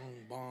 bong, bong,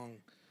 bong,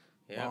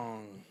 yeah.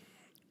 Bong.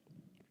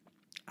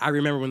 I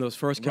remember when those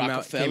first came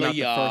out the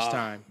first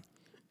time.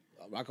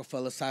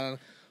 Rockefeller sign.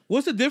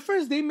 What's the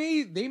difference? They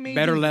made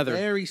better leather,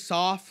 very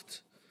soft.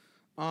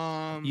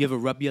 You ever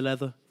rub your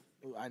leather?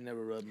 I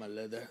never rubbed my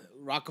leather.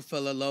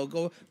 Rockefeller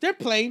logo. They're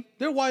plain.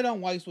 They're white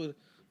on whites with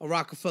a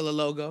Rockefeller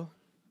logo.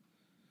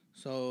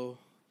 So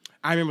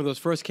I remember those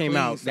first came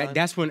out.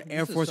 That's when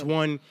Air Force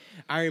One.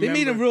 I remember they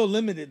made them real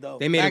limited though.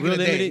 They made it real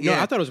limited. Yeah.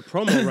 No, I thought it was a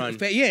promo run.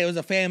 Yeah, it was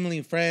a family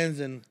and friends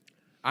and.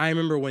 I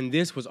remember when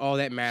this was all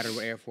that mattered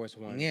with Air Force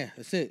One. Yeah,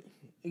 that's it.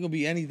 It could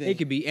be anything. It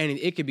could be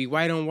anything. It could be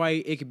white on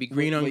white. It could be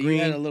green on green.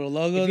 You had a little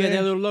logo there? If you had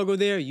that little logo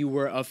there, you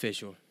were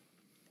official.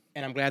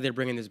 And I'm glad they're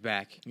bringing this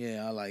back.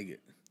 Yeah, I like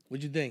it.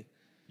 What'd you think?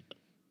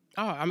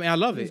 Oh, I mean, I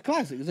love it. It's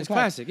classic. It's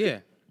classic, yeah.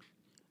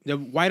 The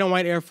white on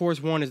white Air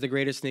Force One is the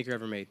greatest sneaker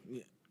ever made.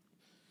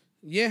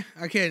 Yeah,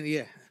 I can.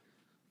 Yeah,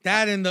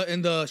 that in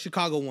the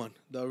Chicago one,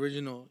 the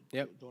original.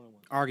 Yep.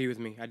 Argue with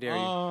me. I dare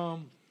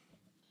you.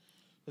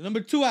 The number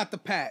 2 out the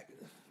pack.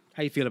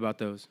 How you feel about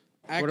those?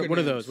 What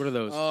are those? What are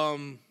those?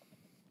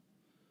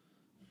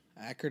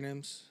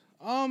 Acronyms.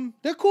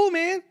 They're cool,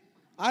 man.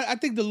 I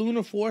think the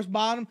Lunar Force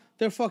bottom,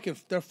 they're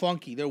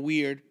funky. They're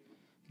weird.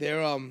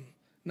 They're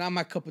not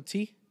my cup of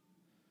tea.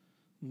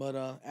 But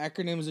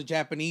Acronym is a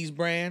Japanese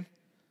brand.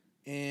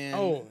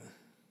 And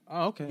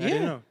Oh, okay. Yeah. I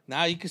didn't know.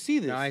 Now you can see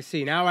this. Now I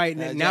see. Now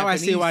I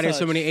see why there's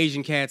so many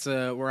Asian cats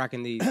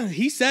rocking these.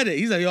 He said it.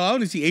 He's like, yo, I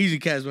only see Asian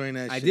cats wearing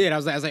that shit. I did. I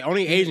was like,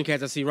 only Asian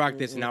cats I see rock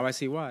this, and now I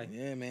see why.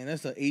 Yeah, man.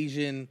 That's an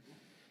Asian.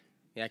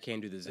 Yeah, I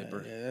can't do the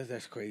zipper. Yeah,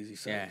 that's crazy.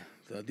 Son. Yeah.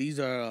 So these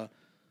are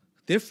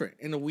different.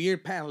 In the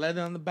weird patent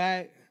leather on the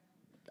back.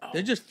 Oh.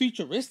 They're just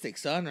futuristic,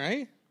 son,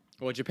 right?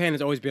 Well, Japan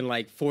has always been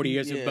like 40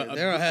 years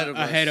they're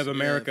ahead of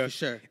America. Yeah, for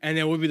sure. And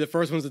then we'll be the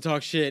first ones to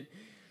talk shit.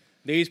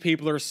 These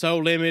people are so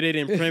limited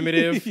and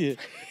primitive. Yeah.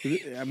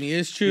 I mean,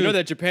 it's true. You know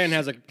that Japan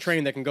has a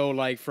train that can go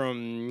like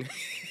from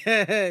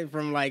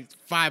like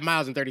 5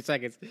 miles in 30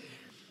 seconds.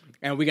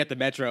 And we got the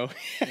metro.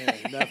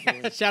 Yeah,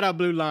 definitely. Shout out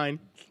Blue Line.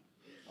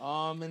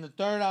 And the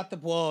third out the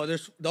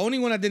only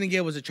one I didn't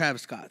get was the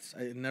Travis Scott's.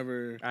 I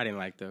didn't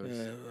like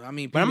those. I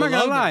mean, but I'm not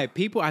gonna lie,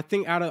 people. I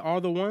think out of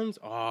all the ones,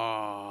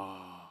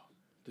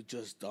 the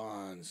Just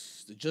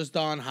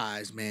Dawn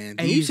highs, man.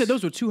 And you said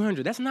those were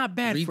 $200. That's not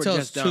bad for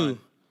Just Dawn.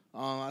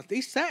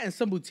 They sat in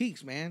some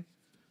boutiques, man.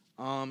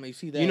 You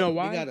see that? You know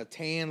why? We got a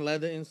tan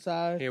leather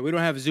inside. Yeah, we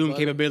don't have Zoom Butter.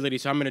 capability,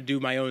 so I'm gonna do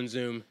my own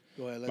Zoom.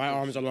 Go ahead, My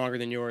arms are longer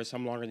than yours.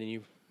 I'm longer than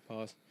you.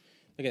 Pause.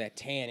 Look at that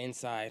tan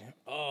inside.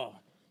 Oh,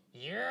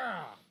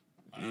 yeah.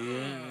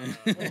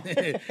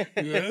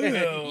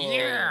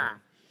 Yeah.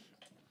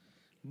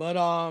 But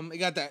it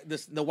got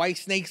the white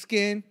snake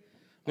skin.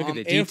 Look at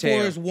the Air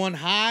detail. Force 1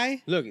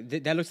 high. Look,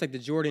 that looks like the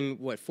Jordan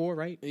 4,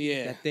 right?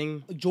 Yeah. That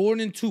thing.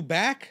 Jordan 2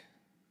 back.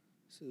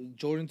 So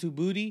Jordan 2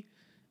 booty.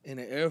 And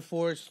the Air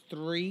Force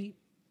 3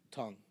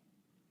 tongue.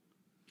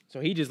 So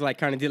he just like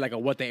kind of did like a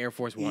what the Air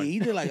Force 1. Yeah, he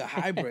did like a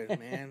hybrid,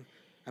 man.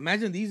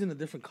 Imagine these in a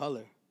different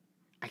color.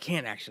 I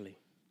can't actually.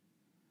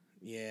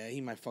 Yeah, he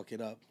might fuck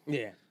it up.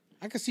 Yeah.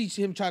 I could see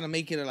him trying to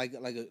make it like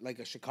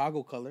a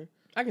Chicago color.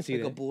 I can see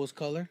like that. a Bulls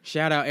color.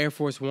 Shout out Air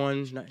Force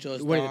 1.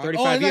 Just What is it, Don. 35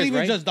 it's not years, even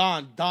right? just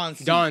Don. Don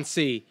C. Don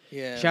C.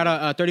 Yeah. Shout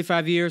out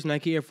 35 years,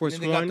 Nike Air Force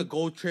And then they 1. got the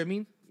gold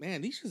trimming.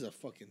 Man, these shits are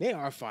fucking... They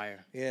are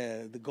fire.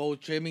 Yeah, the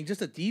gold trimming.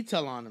 Just a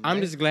detail on them. I'm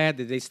man. just glad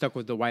that they stuck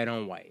with the white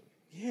on white.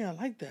 Yeah, I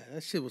like that.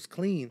 That shit was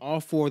clean. All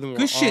 4 of them were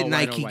Good shit, all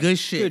white Nike. on white. Good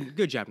shit.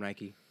 Good job,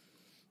 Nike.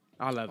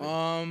 I love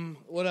it.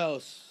 What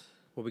else?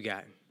 What we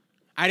got?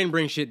 I didn't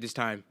bring shit this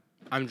time.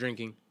 I'm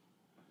drinking.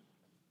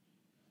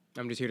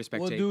 I'm just here to spectate.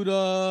 We'll do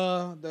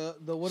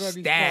the what are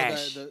these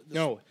Stash. called?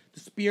 No. The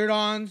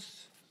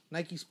Spirit-Ons.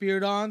 Nike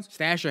Spirit-Ons.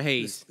 Stash or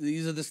Haze?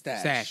 These are the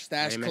Stash.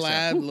 Stash. I messed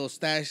collab, up. Woo. little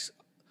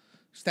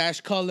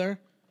stash color.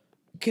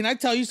 Can I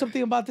tell you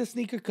something about this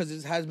sneaker? Because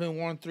it has been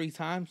worn 3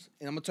 times.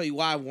 And I'm going to tell you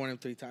why I've worn them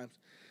 3 times.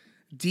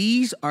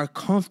 These are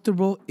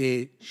comfortable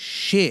as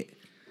shit.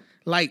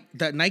 Like,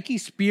 the Nike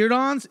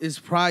Spirit-Ons is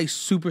probably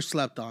super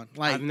slept on.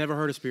 Like, I've never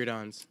heard of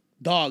Spirit-Ons.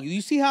 dog,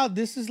 you see how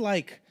this is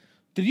like...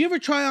 Did you ever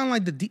try on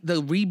like the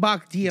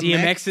Reebok DMXs?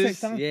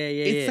 DMXs? Yeah.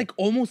 It's like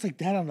almost like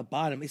that on the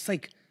bottom. It's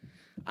like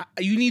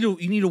you need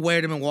to wear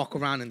them and walk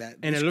around in that.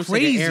 And it's it looks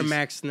crazy. like an Air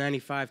Max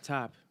 95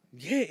 top.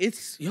 Yeah,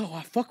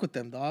 I fuck with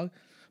them, dog.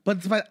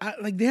 But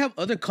like they have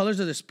other colors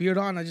of the Spirit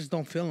on. I just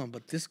don't feel them.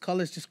 But this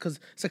color is just because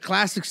it's a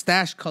classic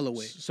Stash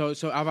colorway.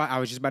 So I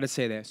was just about to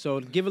say that. So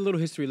give a little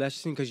history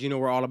lesson because you know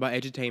we're all about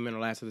edutainment, the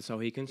last of the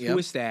Sohicans. Yep. Who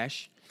is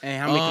Stash? And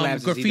how many collabs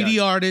has he graffiti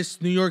done?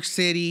 artist, New York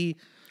City.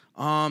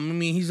 I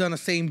mean, he's on the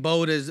same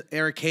boat as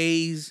Eric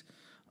Hayes.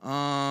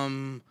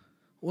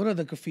 What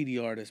other graffiti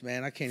artists,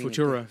 man? I can't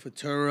Futura. even think.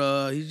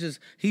 Futura.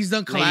 He's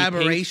done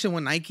collaboration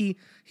with Nike.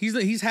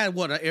 He's had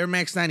what, an Air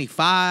Max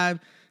 95.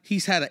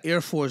 He's had an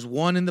Air Force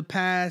 1 in the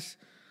past.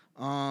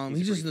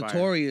 He's just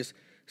notorious.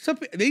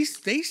 They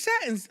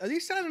sat in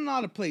a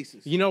lot of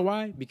places. You know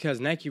why? Because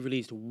Nike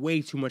released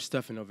way too much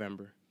stuff in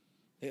November.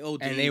 They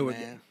OD, And they were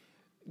man.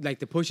 like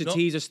the Pusha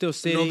T's are still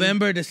sitting.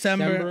 November,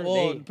 December.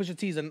 Oh, they- Pusha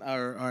T's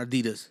are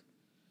Adidas.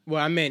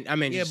 Well, I meant Yeah,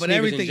 just but sneakers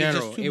everything in is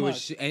general. just too It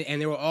was much.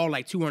 and they were all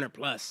like 200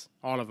 plus,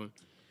 all of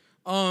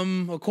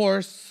them. Of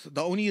course,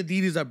 the only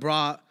Adidas I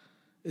brought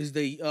is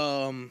the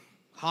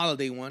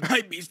holiday one.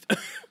 Hype beast.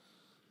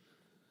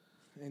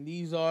 And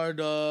these are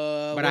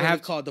the But what I are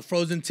have they called the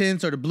frozen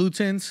tints or the blue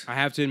tints. I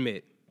have to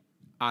admit,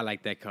 I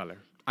like that color.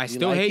 I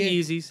still like hate it?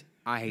 Yeezys.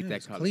 I hate that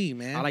it's color. clean,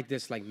 man. I like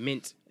this like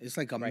mint. It's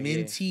like a Right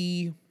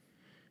minty,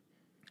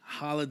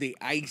 holiday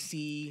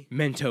icy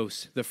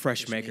Mentos, the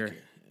fresh maker.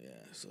 Yeah,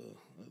 so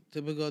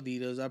typical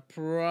Adidas. I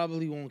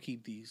probably won't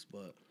keep these,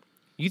 but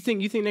You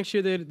think next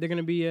year they're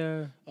gonna be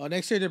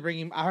next year they're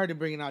bringing. I heard they're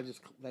bringing out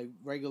just like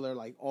regular,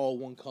 like all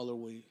one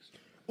colorways.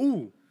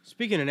 Ooh,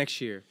 speaking of next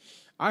year,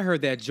 I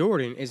heard that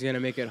Jordan is gonna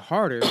make it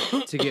harder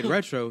to get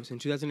retros in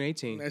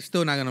 2018. That's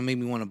still not gonna make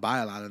me want to buy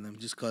a lot of them,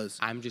 just cause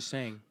I'm just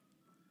saying.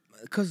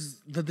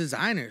 the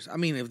designers. I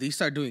mean, if they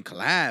start doing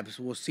collabs,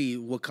 we'll see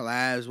what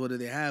collabs, what do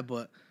they have.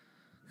 But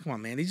come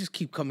on, man, they just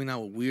keep coming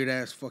out with weird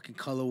ass fucking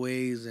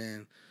colorways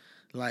and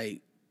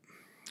like,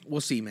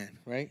 we'll see, man.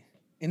 Right?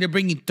 And they're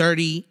bringing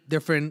 30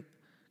 different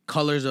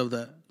colors of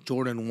the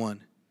Jordan 1. What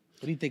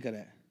do you think of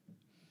that?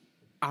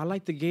 I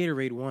like the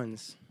Gatorade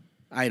ones.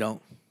 I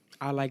don't.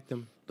 I like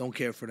them. Don't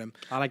care for them.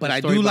 I like but the I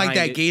story do like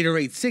that behind it.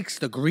 Gatorade 6,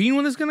 the green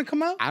one is gonna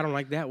come out. I don't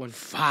like that one.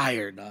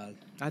 Fire, dog.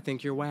 I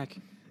think you're whack.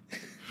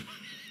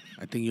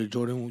 I think your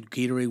Jordan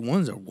Gatorade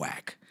 1s are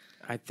whack.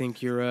 I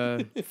think your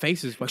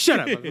face is Shut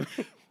up.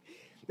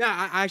 No,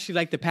 I actually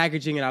like the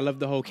packaging and I love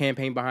the whole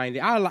campaign behind it.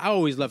 I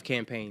always love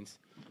campaigns.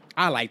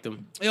 I like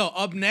them. Yo,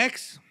 up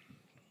next,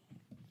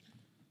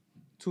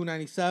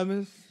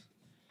 297s.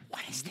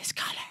 What is this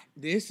color?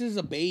 This is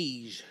a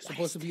beige. It's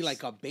supposed to be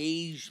like a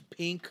beige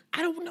pink.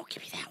 I don't know.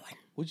 Give me that one.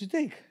 What'd you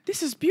think?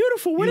 This is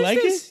beautiful. What You is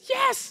like this?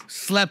 Yes.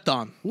 Slept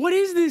on. What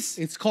is this?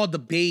 It's called the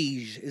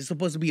beige. It's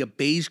supposed to be a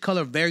beige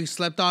color, very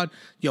slept on.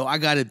 Yo, I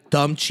got it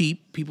dumb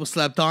cheap. People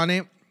slept on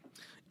it.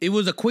 It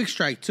was a quick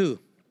strike too.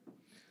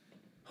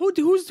 Who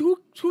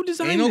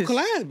designed Ain't no this?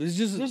 collab. It's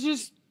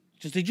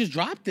just they just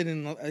dropped it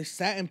and it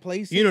sat in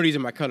place. You know these are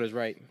my colors,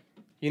 right?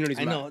 You know these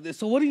are I my know.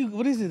 So what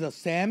is it? A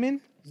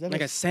salmon? Is that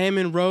like a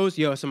salmon rose.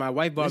 Yo, so my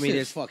wife bought this me is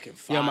this. fucking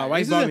fire. Yo, my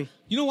wife This bought is me.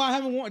 You know why I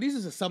haven't worn? This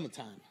is a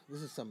summertime.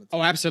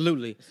 Oh,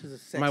 absolutely. is a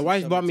sexy My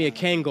wife bought me a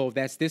summertime. Kango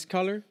that's this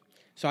color.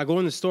 So I go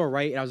in the store,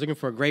 right? And I was looking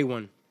for a gray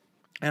one.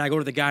 And I go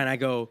to the guy and I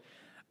go,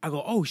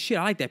 oh shit,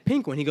 I like that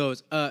pink one. He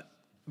goes, but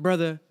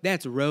brother,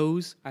 that's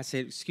Rose. I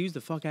said, excuse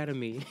the fuck out of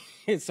me.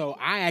 So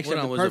I actually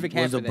have the perfect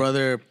hat was for the that.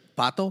 brother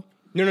Pato?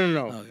 No.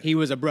 Okay. He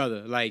was a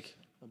brother, like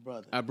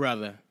A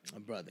brother.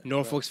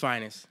 Norfolk's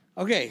finest.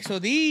 Okay, so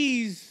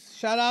these,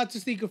 shout out to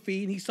Sneaker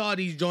Feed. He saw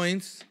these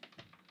joints.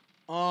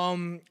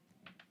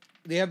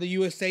 They have the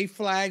USA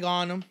flag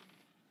on them.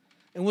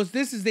 And what's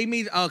this is they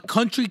made a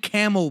country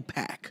camo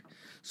pack.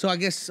 So I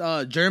guess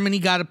Germany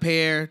got a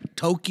pair,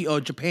 Tokyo,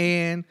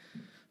 Japan,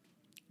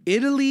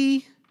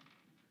 Italy,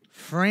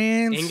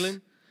 France,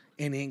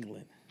 and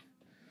England.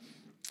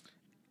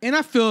 And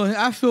I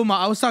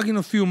was talking to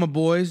a few of my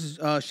boys.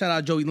 Shout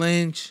out Joey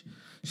Lynch.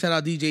 Shout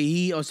out DJ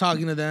Heat. I was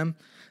talking to them.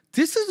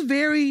 This is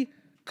very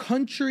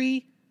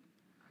country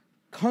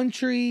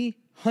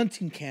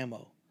hunting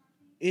camo.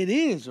 It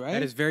is, right?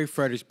 That is very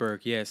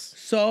Fredericksburg, yes.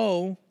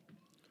 So,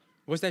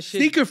 what's that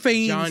shit? Sneaker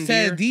Fame John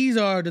said Deere? these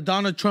are the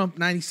Donald Trump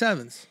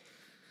 97s.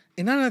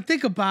 And now that I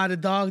think about it,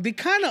 dog, they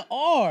kind of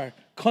are.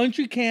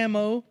 Country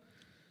camo,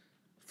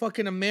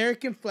 fucking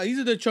American flag. These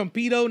are the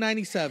Trumpito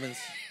 97s.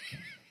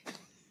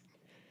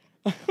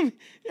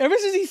 Ever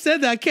since he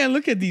said that, I can't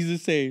look at these the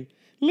same.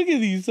 Look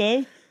at these,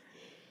 son.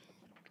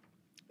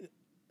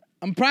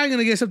 I'm probably going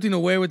to get something to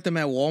wear with them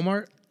at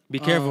Walmart. Be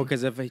careful,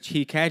 because if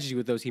he catches you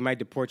with those, he might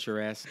deport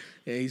your ass.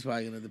 Yeah, he's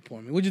probably going to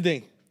deport me. What'd you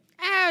think?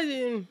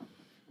 I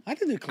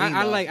think they're clean.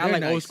 I like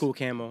nice. old school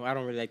camo. I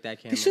don't really like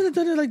that camo. They should have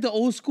done it like the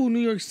old school New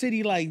York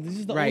City. Like, this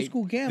is the old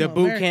school camo. The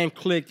boot camp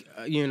click,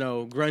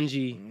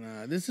 grungy.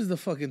 Nah, this is the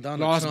fucking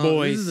Donald Lost Trump.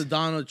 Boys. This is the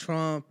Donald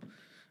Trump.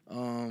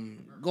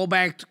 Go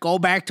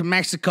back to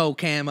Mexico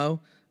camo.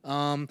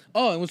 And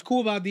what's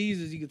cool about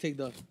these is you can take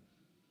the.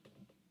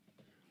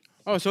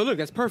 Oh, so look,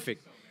 that's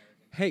perfect.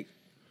 Hey,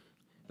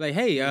 look.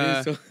 I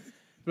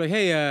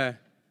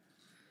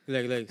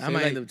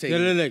might end up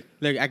taking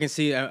Look. I can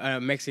see a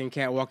Mexican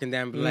cat walking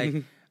down. Be like,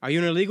 are you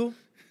an illegal?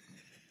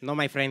 No,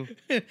 my friend.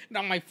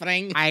 Not my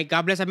friend.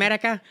 God bless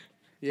America.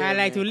 Yeah, I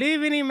like to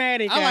live in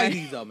America. I like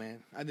these though,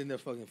 man. I think they're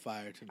fucking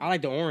fire to me. I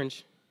like the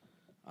orange.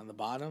 On the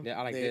bottom? Yeah,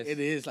 I like this. It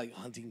is like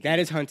hunting gear. That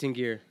is hunting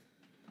gear.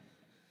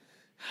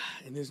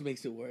 And this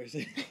makes it worse.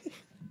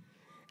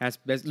 That's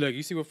look,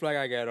 you see what flag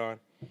I got on.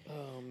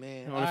 Oh,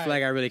 man. The only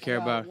flag I really care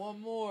about.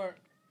 One more.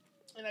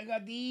 And I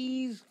got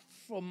these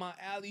from my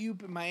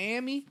alley-oop in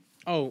Miami.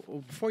 Oh,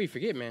 before you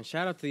forget, man,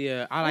 shout out to the,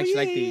 I actually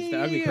like these,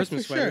 the ugly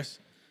Christmas sweaters.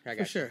 Sure.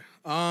 For sure.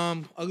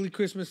 Ugly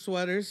Christmas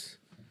sweaters.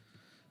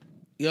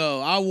 Yo,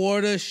 I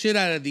wore the shit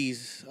out of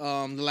these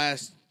the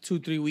last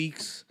 2-3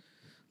 weeks.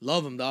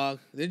 Love them, dog.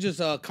 They're just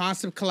a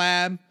concept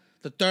collab.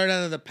 The third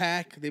out of the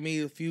pack. They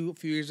made a few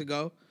years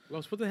ago.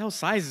 Los, what the hell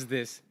size is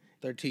this?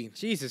 13.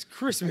 Jesus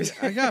Christmas.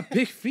 I got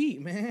big feet,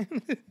 man.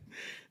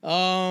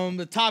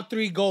 The top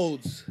 3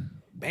 golds.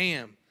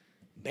 Bam.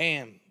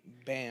 Bam.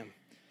 Bam.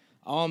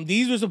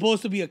 These were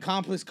supposed to be a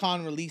Compass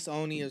Con release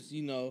only, as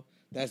you know.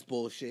 That's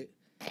bullshit.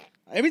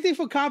 Everything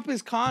for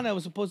Compass Con that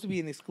was supposed to be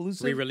an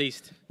exclusive.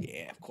 Re-released.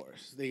 Yeah, of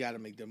course. They got to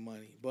make their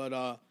money. But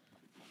I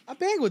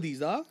bang with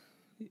these, dog.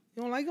 You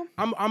don't like them?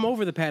 I'm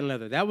over the patent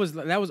leather. That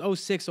was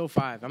 06,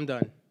 05. I'm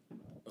done.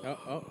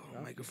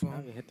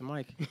 Microphone. Hit the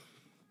mic.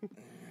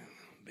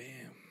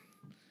 Bam.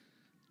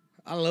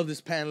 I love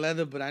this patent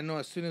leather, but I know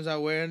as soon as I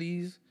wear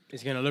these,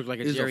 it's gonna look like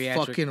a it's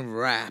geriatric. a fucking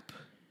wrap.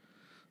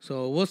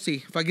 So we'll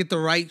see. If I get the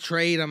right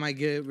trade, I might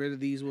get rid of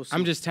these. We'll see.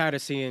 I'm just tired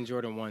of seeing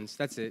Jordan 1s.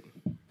 That's it.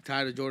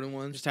 Tired of Jordan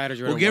 1s? Just tired of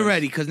Jordan 1s. Well, get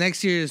ready, because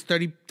next year is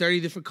 30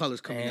 different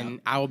colors coming out.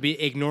 And I will be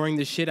ignoring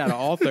the shit out of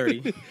all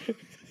 30.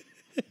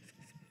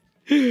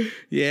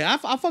 Yeah,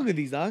 I fuck with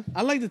these, dog.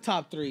 I like the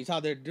top 3s. How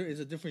it's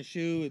a different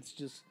shoe.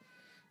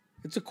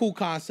 It's a cool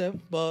concept,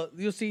 but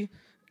you'll see.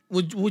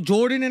 What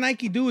Jordan and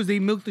Nike do is they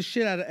milk the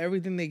shit out of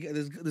everything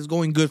that's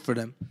going good for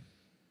them.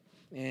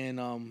 And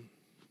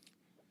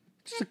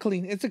it's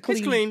clean.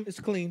 It's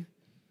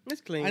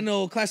clean. I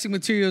know Classic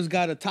Materials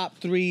got a top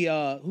 3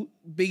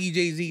 Biggie,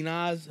 Jay-Z,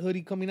 Nas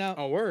hoodie coming out.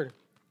 Oh, word.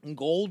 In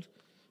gold.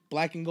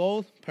 Black and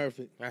gold.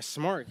 Perfect. That's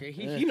smart.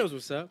 He knows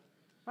what's up.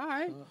 All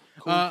right.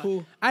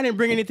 Cool. I didn't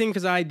bring anything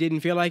because I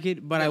didn't feel like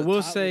it, but I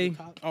will top, say,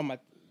 oh my,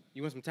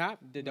 you want some top?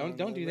 Don't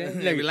do that.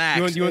 Like,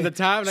 relax. You want the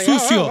top? Like,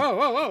 Sucio.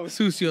 Whoa.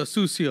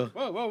 Sucio.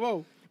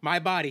 Whoa. My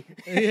body.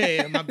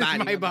 Yeah, my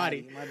body. My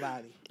body.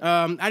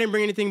 I I didn't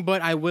bring anything,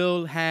 but I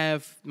will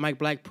have Mike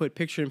Black put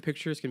picture in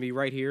picture. It's gonna be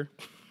right here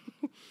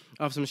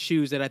of some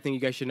shoes that I think you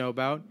guys should know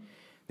about.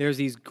 There's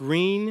these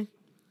green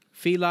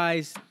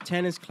Feli's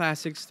tennis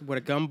classics with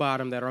a gum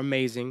bottom that are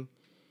amazing.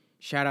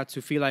 Shout out to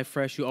Feli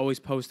Fresh, who always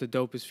posts the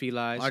dopest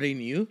Feli's. Are they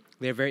new?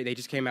 They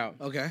just came out.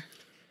 Okay.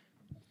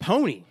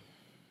 Pony.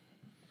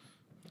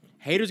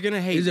 Haters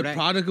gonna hate. Is it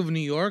product of New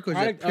York or is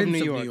it Prince of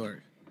New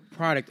York?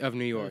 Product of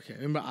New York. Okay.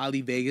 Remember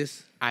Ali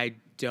Vegas? I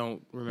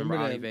don't remember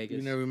Ali Vegas.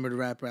 You never remember the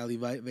rapper Ali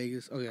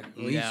Vegas? Okay.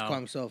 Well, he used to call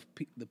himself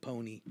the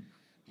Pony,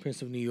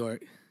 Prince of New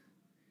York.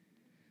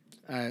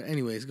 All right.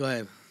 Anyways, go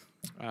ahead.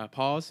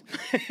 Pause.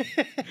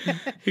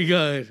 Go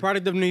ahead.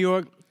 Product of New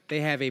York.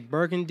 They have a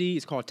burgundy.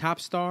 It's called Top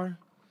Star.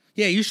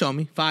 Yeah, you show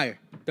me. Fire.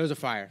 Those are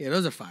fire. Yeah,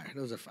 those are fire.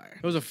 Those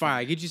are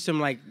fire. Get you some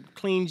like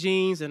clean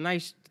jeans, a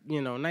nice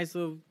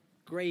little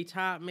gray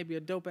top, maybe a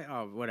dope.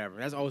 Oh, whatever.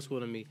 That's old school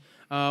to me.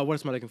 What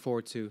else am I looking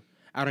forward to?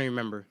 I don't even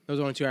remember. Those are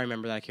the only two I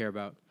remember that I care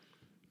about.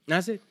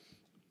 That's it.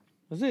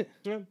 That's it.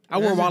 Yeah. I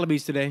wore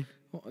Wallabies today.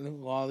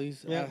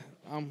 Wallies. Yeah.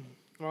 I'm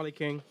Wally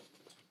King.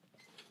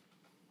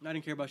 I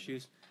didn't care about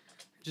shoes.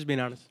 Just being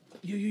honest.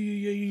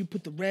 You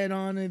put the red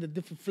on it, the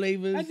different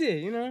flavors. I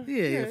did,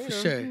 Yeah, for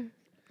sure.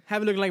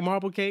 Have it look like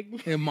marble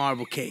cake. And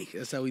marble cake.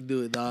 That's how we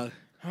do it, dog.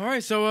 All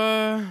right,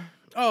 so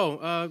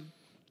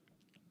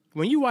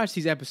when you watch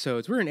these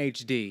episodes, we're in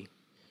HD.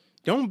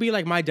 Don't be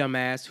like my dumb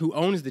ass who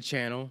owns the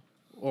channel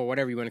or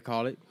whatever you want to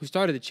call it, who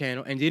started the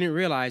channel and didn't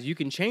realize you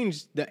can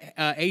change the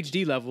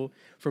HD level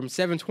from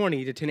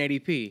 720 to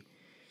 1080p.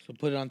 So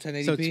put it on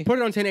 1080p? So put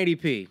it on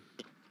 1080p.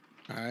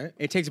 All right.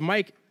 It takes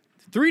Mike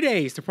 3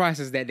 days to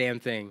process that damn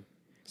thing.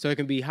 So it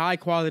can be high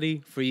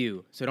quality for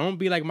you. So don't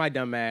be like my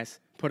dumb ass.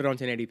 Put it on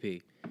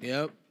 1080p.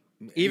 Yep.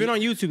 Even on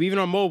YouTube, even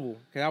on mobile.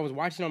 Because I was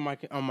watching on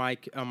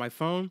my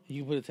phone.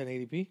 You put it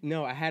 1080p?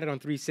 No, I had it on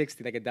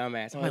 360 like a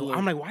dumbass.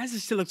 I'm like, why does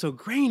this shit look so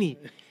grainy?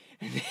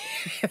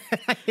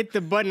 I hit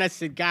the button. I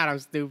said, God, I'm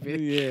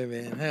stupid. Yeah,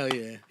 man. Hell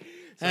yeah.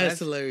 That's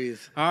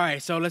hilarious. All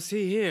right, so let's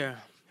see here.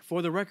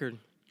 For the record.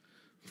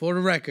 For the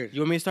record.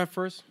 You want me to start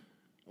first?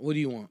 What do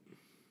you want?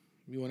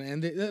 You want to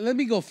end it? Let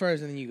me go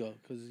first and then you go,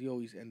 because you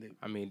always end it.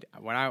 I mean,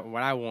 what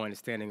I want is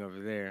standing over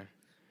there.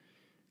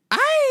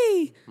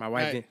 Aye! My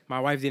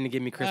wife didn't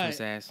give me Christmas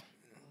ass.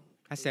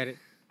 I said it.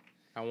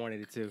 I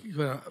wanted it too.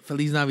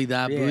 Feliz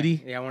Navidad,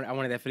 booty. Yeah, I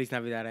wanted that Feliz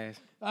Navidad ass.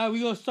 All right,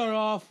 we're going to start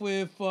off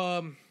with,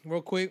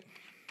 real quick,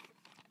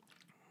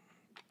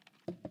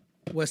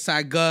 West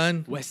Side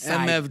Gun. West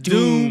Side MF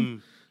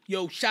Doom.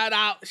 Yo, shout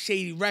out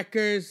Shady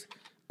Records.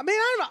 I mean,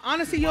 I don't know.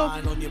 Honestly, yo,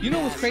 you know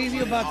what's crazy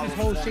about this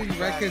whole Shady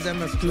Records,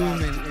 MF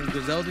Doom, and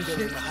Griselda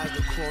shit? I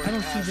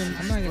don't see them.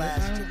 I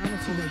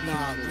don't see them being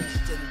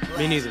novel.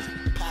 Me neither.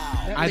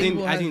 I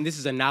think this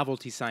is a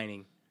novelty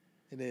signing.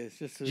 It is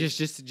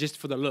Just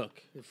for the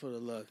look. For the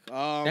look.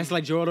 That's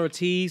like Joel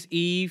Ortiz,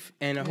 Eve,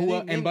 and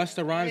and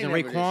Busta Rhymes and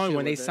Raekwon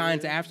when they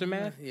signed to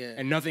Aftermath,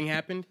 and nothing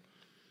happened.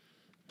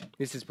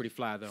 This is pretty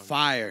fly though.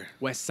 Fire.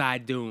 West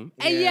Side Doom.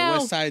 Yeah, hey, yo.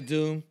 West Side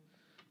Doom.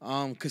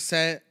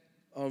 Cassette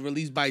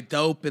released by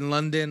Dope in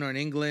London or in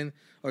England,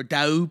 or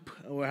Daup,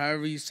 or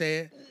however you say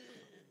it.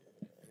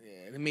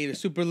 Yeah, they made a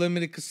super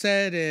limited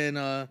cassette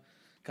and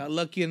got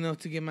lucky enough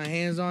to get my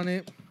hands on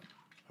it.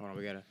 Hold on,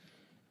 we gotta.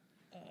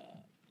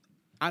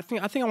 I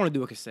think I want to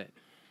do a cassette.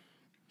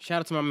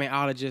 Shout out to my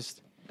manologist.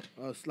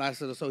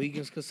 Last of the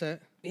Sohegans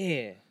cassette.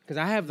 Yeah, because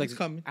I have this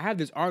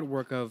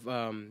artwork of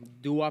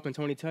Doo-Wop and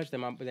Tony Touch that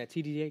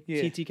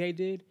TTK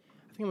did.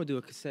 I think I'm gonna do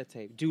a cassette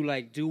tape. Do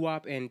like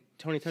Doo-Wop and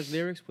Tony Touch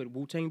lyrics with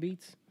Wu-Tang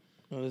beats.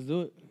 Well, let's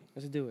do it.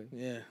 Let's do it.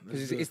 Yeah,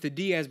 because it's the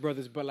Diaz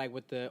brothers, but like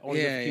with the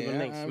only Cuban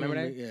links. Remember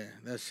that? Yeah,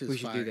 that's just we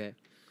should do that.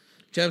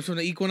 Gems from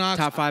the Equinox.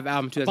 Top 5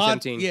 album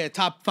 2017.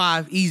 Top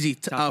 5 easy.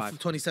 Top 5.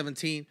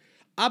 2017.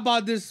 I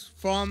bought this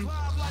from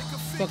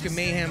fucking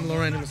Mayhem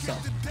Lauren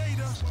himself.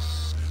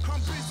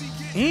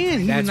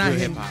 And he did not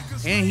hit.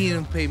 And he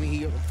didn't pay me.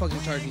 He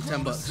fucking charged me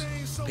 $10.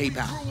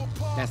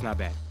 PayPal. That's not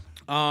bad.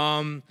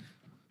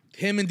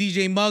 Him and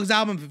DJ Muggs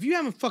album. If you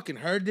haven't fucking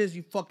heard this,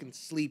 you fucking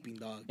sleeping,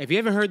 dog. If you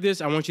haven't heard this,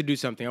 I want you to do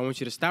something. I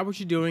want you to stop what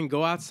you're doing,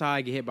 go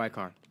outside, get hit by a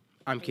car.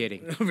 I'm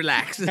kidding.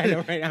 Relax. I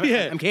know, right? I'm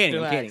kidding.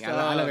 Relax. I'm kidding.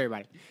 I love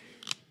everybody.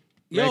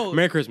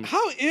 Merry Christmas.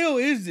 How ill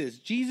is this?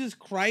 Jesus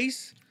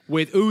Christ.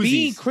 With Uzis.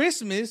 Being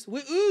Christmas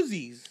with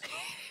Uzis.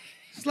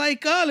 It's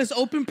like, let's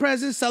open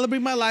presents,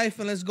 celebrate my life,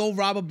 and let's go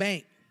rob a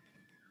bank.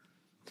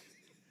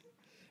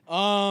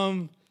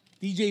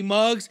 DJ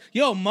Muggs.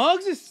 Yo,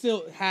 Muggs is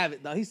still have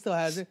it though. He still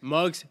has it.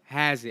 Muggs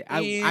has it.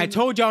 I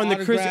told y'all in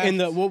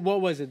the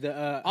what was it?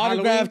 The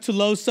autograph to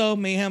Loso,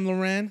 Mayhem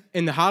Loran.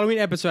 In the Halloween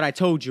episode, I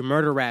told you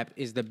Murder Rap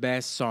is the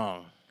best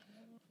song.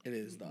 It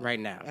is though. Right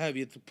now. I have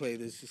yet to play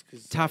this just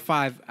because. Top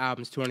 5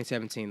 albums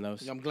 2017,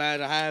 Los. I'm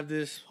glad I have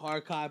this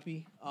hard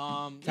copy.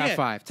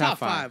 Top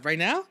 5 right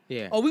now.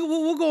 Yeah. Oh,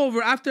 we'll go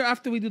over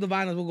after we do the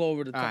vinyls. We'll go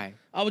over the top.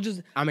 All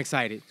right. I'm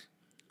excited.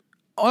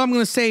 All I'm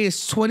gonna say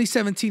is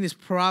 2017 is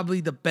probably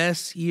the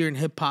best year in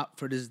hip hop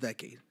for this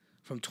decade.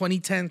 From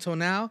 2010 till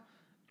now,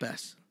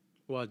 best.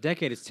 Well, a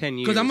decade is 10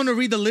 years. Because I'm gonna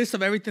read the list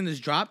of everything that's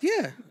dropped.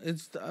 Yeah,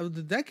 it's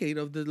the decade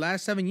of the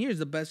last 7 years,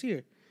 the best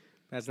year.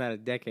 That's not a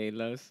decade,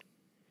 Los.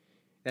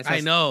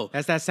 I know.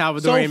 That's that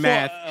Salvadorian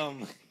math.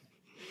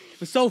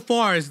 But so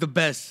far, it's the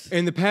best.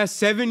 In the past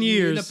 7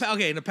 years. In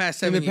the past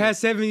 7 years. In the past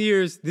 7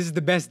 years, this is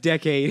the best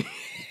decade.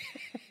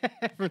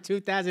 From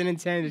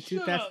 2010 to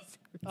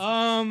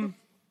 2000.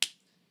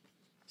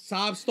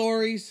 Sob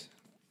Stories.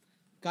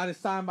 Got it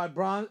signed by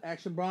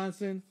Action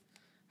Bronson.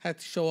 Had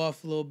to show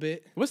off a little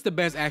bit. What's the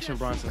best Action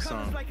Bronson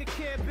song?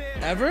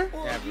 Ever?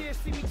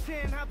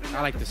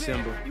 I like the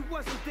symbol.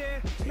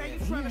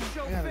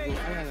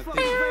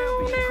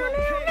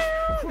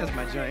 That's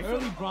my joint.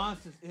 Early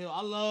Bronson's ill.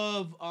 I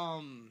love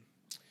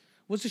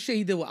what's the shit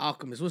he did with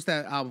Alchemist? What's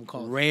that album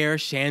called? Rare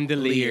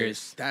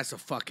Chandeliers. That's a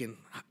fucking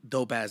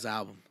dope ass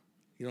album.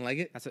 You don't like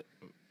it? That's a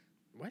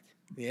what?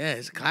 Yeah,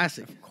 it's a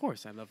classic. Of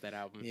course, I love that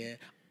album. Yeah.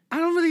 I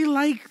don't really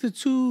like the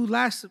two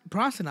last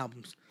Bronson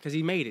albums. Because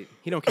he made it.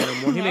 He don't care no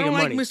more. He I making don't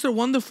like money. Mr.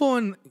 Wonderful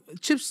and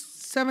Chips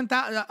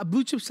 7000.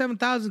 Blue Chip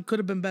 7000 could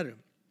have been better.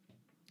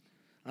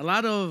 A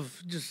lot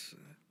of just.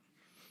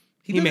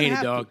 He made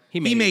it, dog. He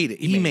made it.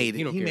 He made it.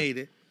 He don't He care. made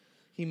it.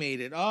 He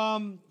made it.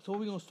 So what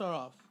we gonna start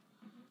off?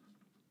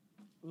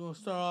 We're gonna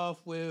start off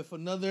with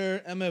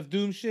another MF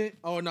Doom shit.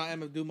 Oh, not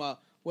MF Doom.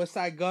 West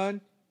Side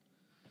Gun.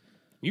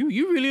 You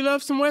really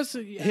love some West.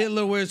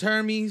 Hitler Wears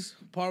Hermes,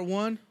 Part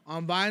 1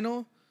 on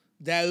vinyl.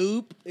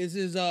 Daoop is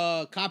his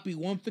copy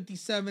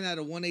 157 out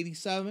of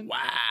 187.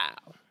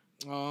 Wow.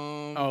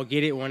 Oh,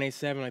 get it?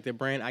 187, like the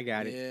brand. I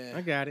got it. Yeah.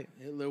 I got it.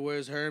 Hitler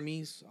Wears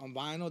Hermes on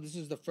vinyl. This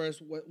is the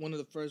first one of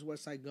the first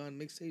West Side Gun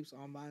mixtapes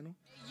on vinyl.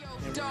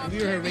 Have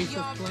you heard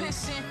Racist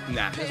Plug?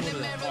 Nah. That's one of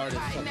the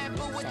hardest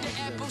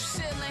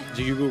songs ever.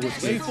 Do you Google it?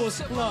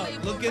 Racist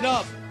Plug. Look it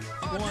up.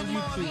 Go on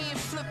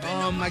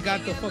YouTube. I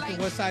got the fucking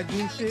West Side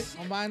Doom shit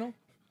on vinyl.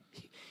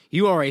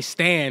 You are a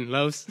stan,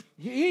 Los.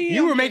 Yeah,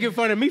 You were making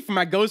fun of me for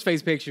my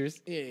Ghostface pictures.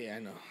 Yeah, I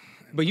know.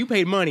 But you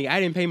paid money. I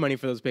didn't pay money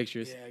for those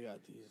pictures. Yeah, I got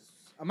these.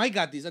 Mike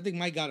got these. I think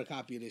Mike got a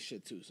copy of this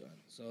shit too, son.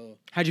 So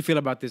How'd you feel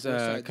about this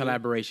West Side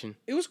collaboration?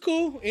 it was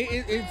cool.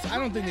 It's. I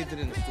don't think they did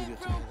it in the studio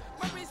together.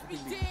 I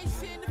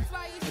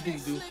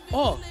think they do.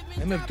 Oh,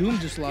 MF Doom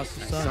just lost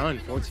his son. Son,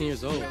 14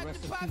 years old. Yeah,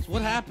 rest in peace.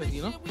 What happened?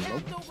 You know?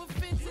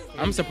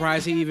 I'm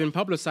surprised he even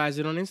publicized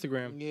it on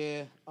Instagram.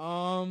 Yeah.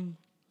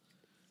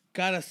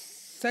 Got a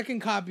second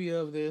copy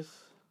of this.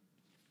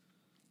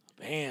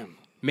 Bam.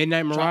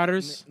 Midnight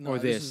Marauders No, or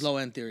this this? is Low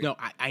End Theory. No,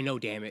 I know,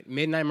 damn it.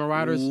 Midnight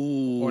Marauders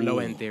or Low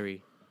End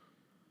Theory?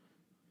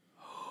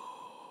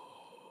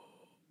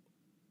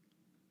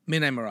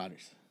 Midnight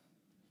Marauders.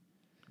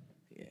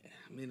 Yeah,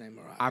 Midnight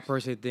Marauders. I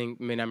personally think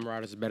Midnight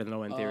Marauders is better than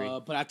Low End Theory.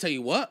 But I tell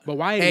you what. But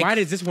why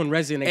does this one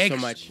resonate so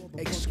much?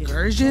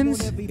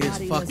 Excursions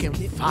is fucking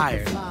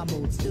fire.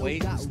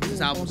 Wait,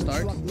 this album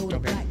starts.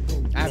 Okay.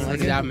 I haven't heard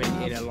this album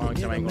in a long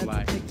time, I ain't gonna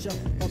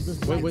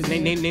lie.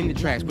 Name the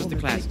tracks. What's the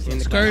classics?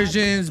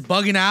 Excursions,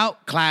 Bugging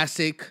Out,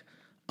 classic.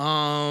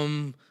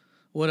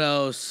 What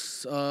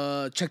else?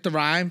 Check the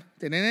Rhyme.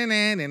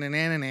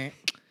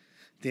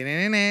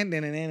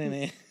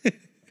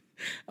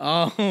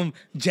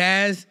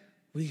 Jazz.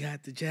 We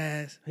got the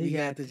jazz. We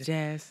got the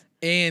jazz.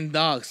 And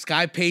dog,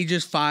 Sky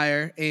Pager's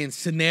fire. And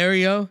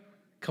Scenario.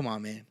 Come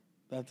on, man.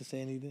 Do I have to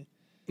say anything?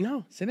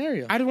 No.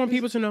 Scenario. I just want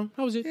people to know.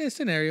 How was it? Yeah,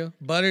 Scenario.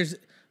 Butter's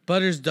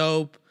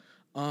dope.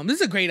 This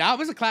is a great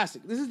album. It's a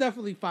classic. This is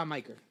definitely Five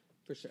Micer,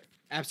 for sure.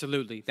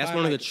 Absolutely. That's Five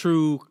one of the Micer.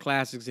 true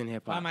classics in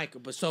hip Five hop.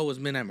 Micer, but so was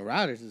Midnight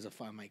Marauders is a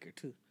Five Micer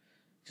too.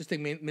 Just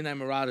think Midnight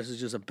Marauders is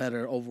just a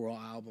better overall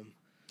album.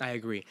 I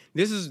agree.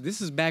 This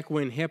is back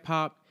when hip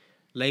hop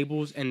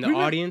labels and the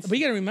audience. But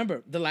you gotta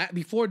remember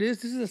before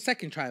this is the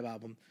second Tribe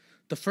album.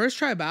 The first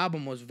Tribe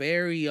album was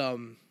very how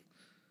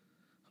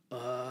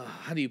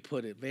do you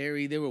put it?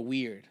 They were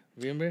weird.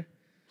 Remember?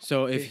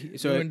 So if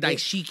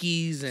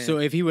dashikis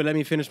and if he would let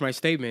me finish my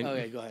statement,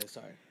 okay, go ahead.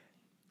 Sorry.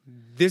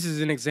 this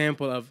is an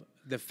example of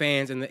the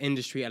fans and the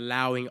industry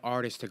allowing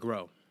artists to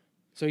grow.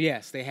 So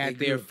yes, they had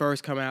their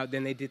first come out,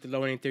 then they did the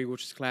Low End Theory,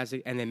 which was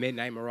classic, and then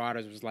Midnight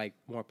Marauders was like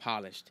more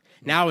polished.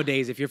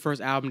 Nowadays, if your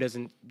first album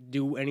doesn't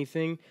do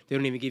anything, they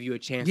don't even give you a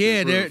chance.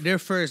 Yeah, to improve. their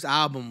first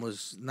album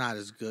was not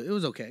as good. It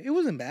was okay. It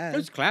wasn't bad. It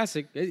was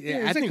classic.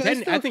 I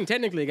think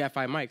technically it got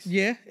 5 mics.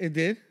 Yeah, it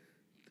did.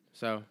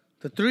 So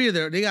The three of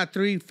they got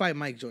 3 Fight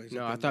Mike joints.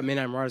 no, I thought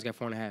Midnight Marauders got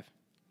 4.5.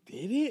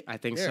 Did it? I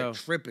think They're so.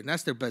 tripping.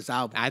 That's their best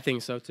album. I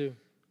think so too.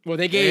 Well,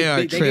 they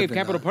gave tripping,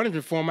 Capital dog.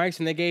 Punishment 4 mics,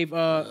 and they gave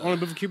Only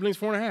But for Cuban Links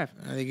 4.5.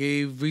 They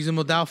gave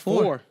Reasonable Doubt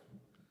 4. 4.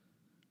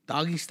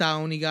 Doggy Style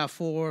only got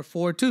 4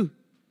 too.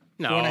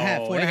 No,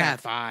 4.5. they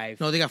got 5.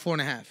 No, they got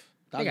 4.5.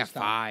 They got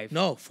 5.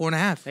 No,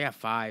 4.5. They got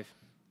 5.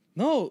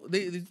 No,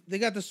 they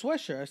got the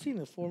sweatshirt. I seen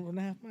it.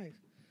 4.5 mics.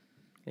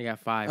 They got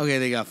 5. Okay,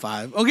 they got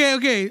 5. Okay,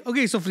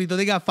 Sofrito,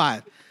 they got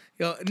 5.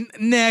 Yo,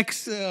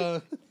 next.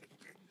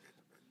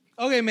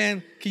 Okay,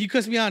 man, can you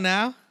cuss me out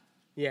now?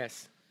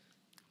 Yes.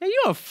 Hey,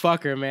 you a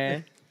fucker,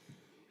 man.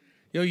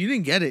 Yo, you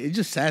didn't get it. It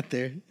just sat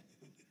there.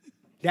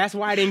 That's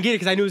why I didn't get it,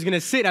 because I knew it was going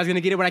to sit. I was going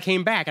to get it when I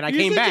came back, and I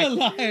came back. You're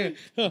such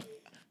a liar.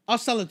 I'll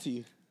sell it to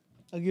you.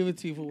 I'll give it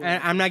to you for what?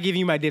 And I'm not giving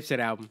you my Dipset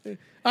album.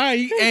 All right,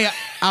 hey,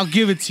 I'll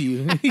give it to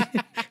you.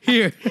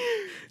 Here.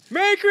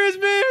 Merry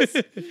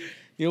Christmas!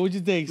 Yo, what'd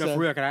you think, No, son? for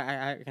real, can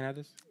I have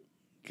this?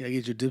 Can I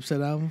get your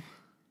Dipset album?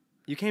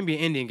 You can't be an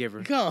Indian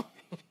giver. Go.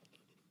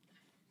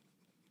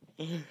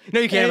 No,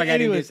 you can't. I got a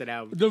Anyways, Dipset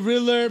album. The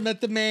Riddler, Met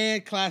the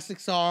Man, classic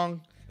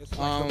song.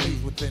 Have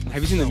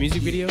you seen the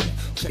music video?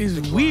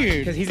 It's weird.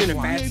 Because he's in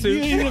a fat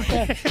suit.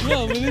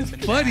 Yo, but it's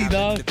funny,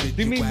 dog.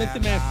 They made Met the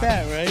Man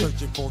fat, right?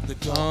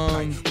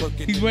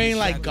 He's wearing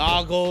like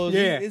goggles.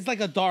 Yeah. It's like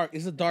a dark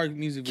music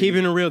video.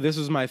 Keeping it real, this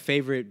was my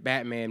favorite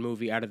Batman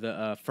movie out of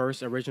the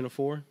first original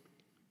 4.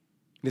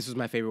 This was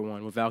my favorite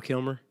one with Val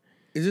Kilmer.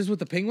 Is this with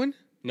the Penguin?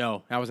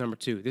 No, that was number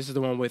 2. This is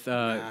the one with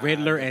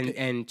Riddler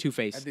and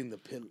Two-Face. I think The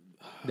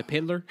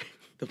Piddler?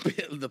 the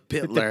Piddler. The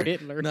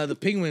Piddler. No, the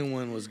Penguin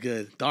one was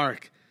good.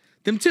 Dark.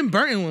 Them Tim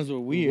Burton ones were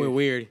weird. We're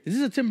weird. Is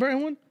this a Tim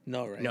Burton one?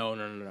 No, right?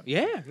 No.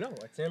 Yeah, no,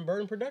 it's Tim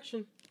Burton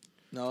production.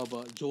 No,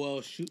 but Joel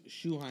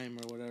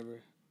Schuheimer,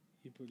 whatever,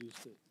 he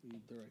produced it. He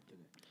directed it.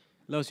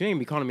 Los, you ain't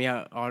be calling me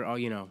out. All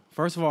you know.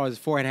 First of all, it's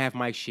 4.5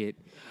 mic shit.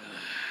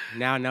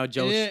 Now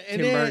Joe's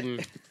Tim Burton.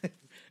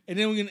 And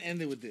then we're gonna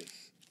end it with this.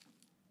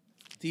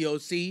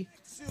 DOC is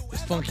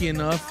funky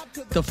enough.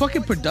 The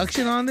fucking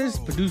production on this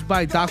produced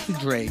by Dr.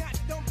 Dre.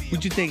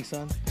 What you think,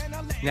 son?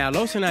 Now,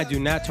 Los and I do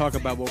not talk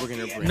about what we're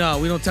gonna bring. No,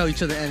 we don't tell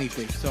each other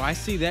anything. So I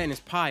see that in his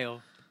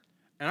pile,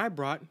 and I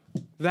brought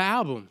the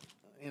album.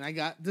 And I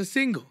got the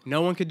single.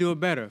 No one could do it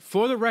better.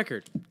 For the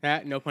record,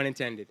 no pun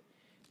intended.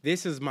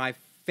 This is my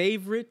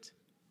favorite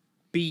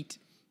beat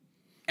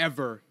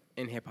ever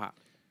in hip hop.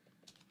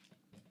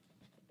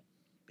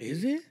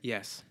 Is it?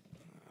 Yes.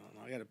 I don't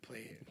know. I gotta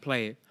play it.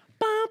 Play it.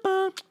 Bum,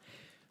 bum.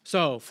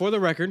 So, for the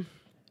record,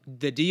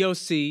 the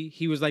DOC,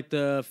 he was like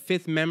the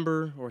 5th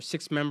member or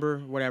 6th member,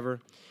 whatever,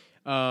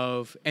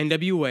 of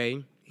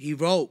NWA. He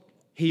wrote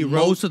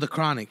most of the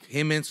Chronic.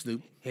 Him and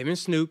Snoop.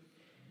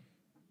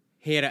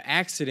 He had an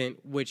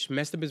accident which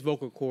messed up his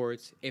vocal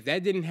cords. If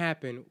that didn't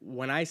happen,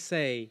 when I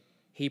say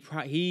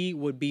he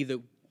would be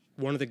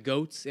one of the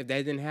GOATs if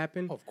that didn't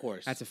happen. Of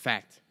course. That's a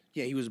fact.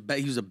 Yeah, he was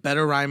a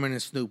better rhymer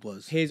than Snoop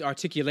was. His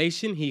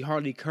articulation, he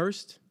hardly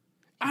cursed.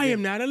 I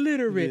am not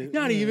illiterate.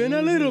 Not even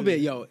a little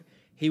bit. Yo,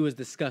 he was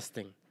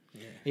disgusting.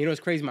 Yeah. You know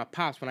what's crazy? My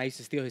pops, when I used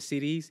to steal his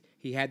CDs,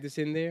 he had this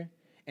in there.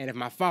 And if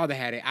my father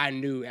had it, I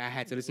knew I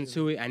had to listen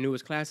to it. I knew it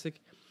was classic.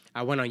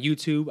 I went on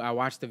YouTube. I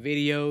watched the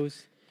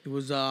videos. It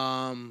was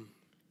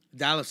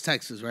Dallas,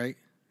 Texas, right?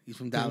 He's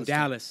from Dallas.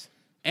 Dallas.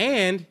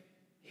 And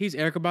he's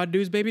Erykah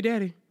Badu's baby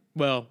daddy.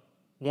 Well,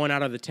 1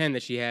 out of the 10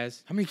 that she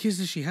has. How many kids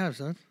does she have,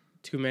 son?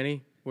 Too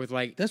many.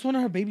 That's one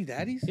of her baby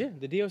daddies? Yeah,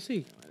 the DOC. I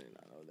did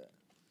not know that.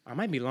 I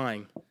might be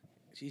lying.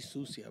 She's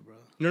sucia, bro.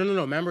 No.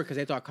 Remember, because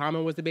they thought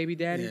Common was the baby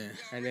daddy? Yeah.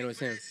 And then it was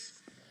him.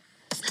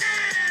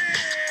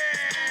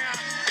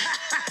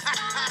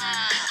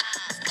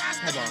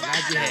 Come on,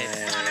 nod your head.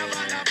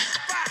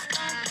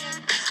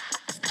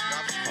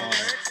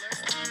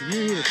 Did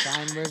you hear the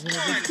Shine version of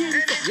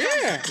this?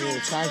 Yeah.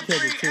 Yeah, Shine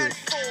killed it too.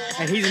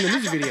 And he's in the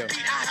music video.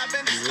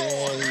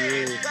 Yeah, he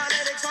is.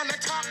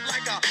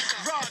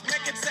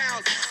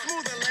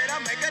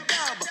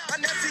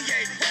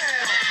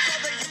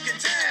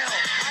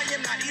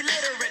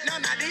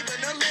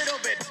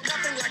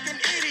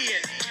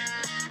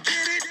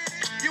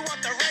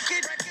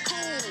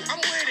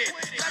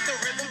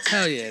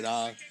 Hell yeah,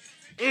 dog.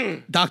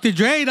 Dr.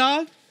 Dre,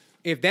 dog.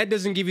 If that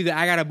doesn't give you the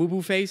I got a boo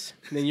boo face,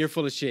 then you're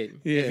full of shit.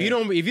 Yeah. If you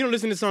don't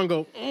listen to the song,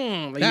 go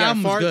like That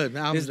album's fart, good.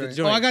 This is the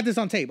joint. Oh, I got this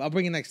on tape. I'll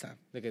bring it next time.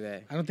 Look at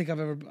that. I don't think I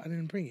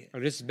didn't bring it. Oh,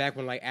 this is back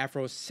when like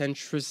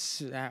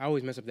Afrocentrist. I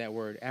always mess up that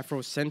word.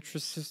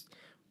 Afrocentrist,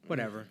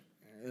 whatever.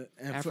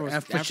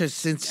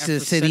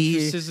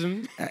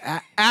 Afrocentricity.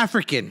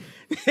 African.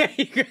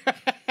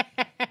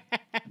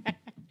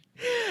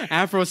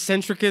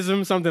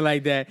 Afrocentricism, something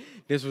like that.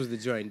 This was the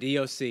joint.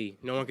 DOC.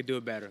 No one could do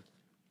it better.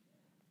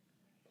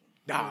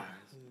 That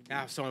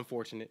was so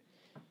unfortunate.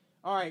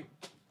 All right,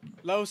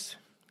 Los,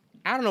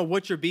 I don't know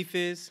what your beef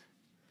is,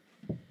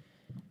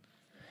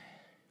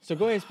 so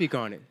go ahead and speak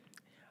on it.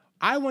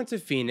 I went to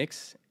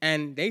Phoenix,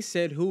 and they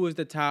said who was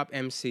the top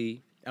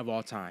MC of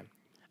all time.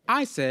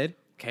 I said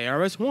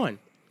KRS-One,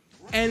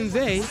 and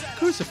they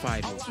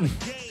crucified me.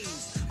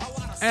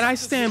 And I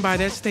stand by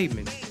that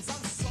statement.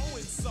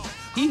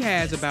 He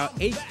has about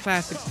 8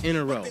 classics in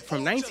a row.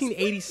 From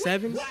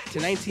 1987 to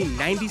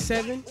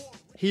 1997,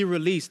 he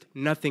released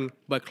nothing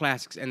but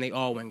classics, and they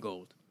all went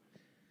gold.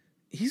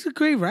 He's a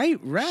great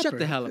rapper. Shut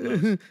the hell up,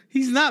 Los.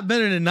 He's not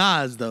better than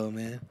Nas, though,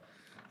 man.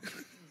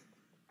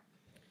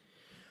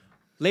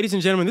 Ladies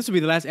and gentlemen, this will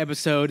be the last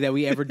episode that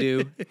we ever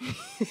do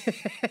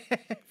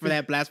for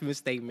that blasphemous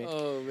statement.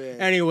 Oh,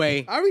 man.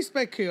 Anyway. I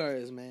respect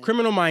KRS, man.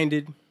 Criminal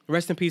Minded.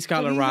 Rest in peace,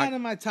 Scotland Rock. He's not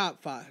in my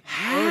top 5.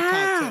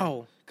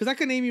 How? Because I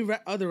can name you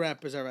other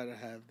rappers I'd rather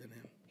have than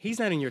him. He's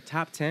not in your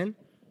top 10?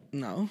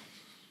 No.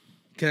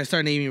 Can I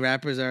start naming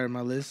rappers that are on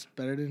my list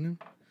better than him?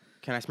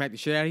 Can I smack the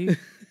shit out of you?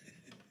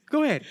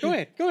 Go ahead.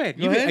 ahead?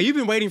 You've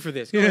been waiting for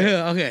this. Go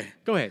ahead. Okay.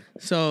 Go ahead.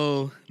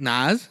 So,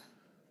 Nas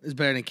is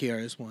better than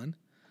KRS-One.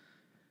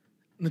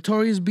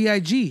 Notorious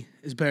B.I.G.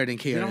 is better than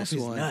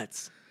KRS-One.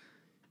 Nuts.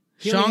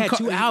 He only had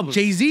 2 albums.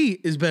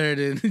 Jay-Z is better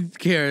than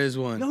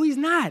KRS-One. No, he's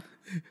not.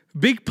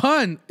 Big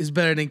Pun is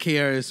better than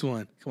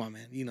KRS-One. Come on,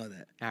 man. You know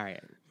that. All right.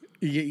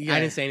 I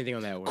didn't say anything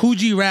on that word.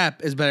 Coogee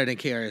Rap is better than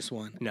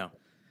KRS-One. No.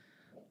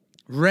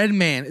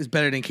 Redman is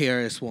better than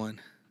KRS-One.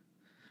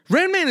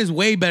 Redman is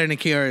way better than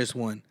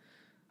KRS-One.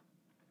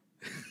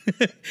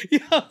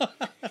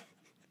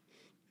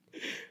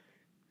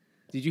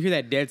 Did you hear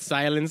that dead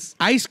silence?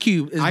 Ice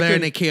Cube is better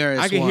than KRS-One.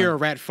 I can hear a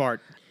rat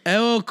fart.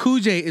 LL Cool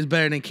J is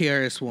better than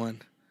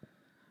KRS-One.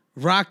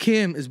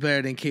 Rakim is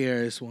better than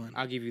KRS-One.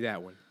 I'll give you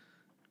that one.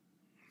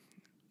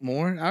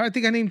 More? I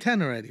think I named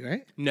 10 already,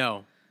 right?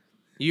 No.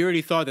 You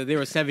already thought that there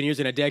were 7 years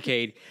in a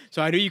decade,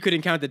 so I knew you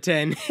couldn't count the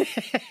 10.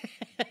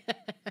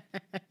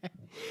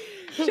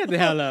 Shut the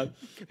hell up.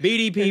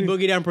 BDP,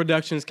 Boogie Down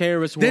Productions,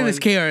 KRS-One. Then it's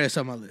KRS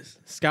on my list.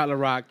 Scotland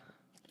Rock.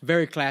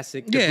 Very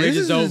classic. The Yeah, Bridge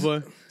this is is-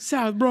 Over.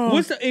 South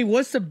Bronx.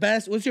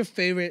 What's your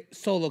favorite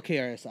solo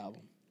KRS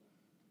album?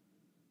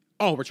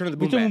 Oh, Return of the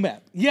Boom Return of the Bap.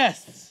 Boom Bap.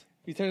 Yes.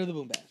 Return of the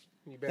Boom Bap.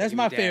 You better That's give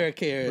my me that. favorite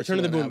KRS. Return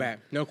of the Boom album. Bap.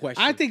 No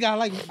question. I think I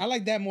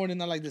like that more than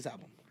I like this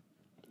album.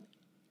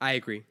 I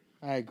agree.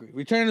 I agree.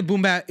 Return of the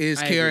Boom Bap is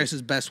I agree.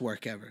 KRS's best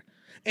work ever.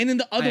 And then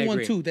the other one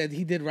agree. too that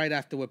he did right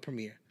after with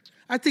Premiere.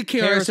 I think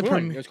KRS KRS and 1.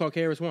 It Premiere was called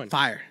KRS 1.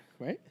 Fire,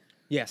 right?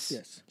 Yes.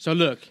 Yes. So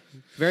look,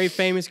 very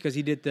famous because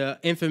he did the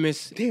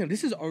infamous Damn,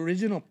 this is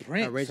original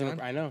print. original. son.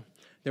 I know.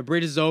 The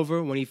Bridge is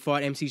Over when he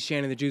fought MC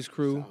Shan and the Juice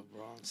Crew.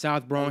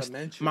 South Bronx.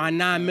 Elementary, My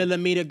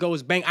 9mm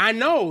goes bang. I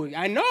know.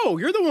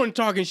 You're the one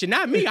talking shit,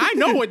 not me. I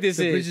know what this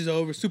The is. Bridge is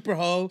Over. Super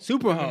Ho.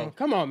 Super Ho.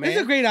 Come on, man. It's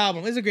a great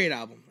album.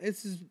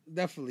 It's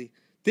definitely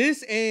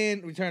this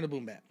and Return of the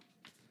Boom Bap.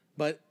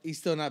 But he's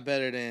still not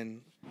better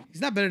than.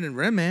 He's not better than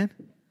Rim Man.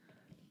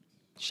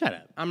 Shut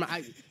up.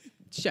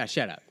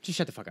 Shut up. Just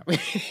shut the fuck up.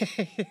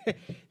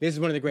 This is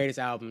one of the greatest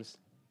albums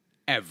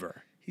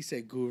ever. He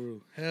said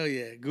Guru. Hell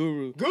yeah,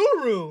 Guru.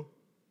 Guru.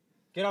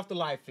 Get off the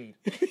live feed.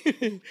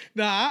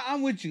 Nah,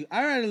 I'm with you.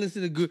 I'd rather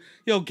listen to Guru.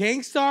 Yo,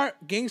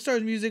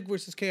 Gangstar's music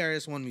versus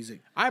KRS-One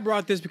music. I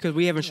brought this because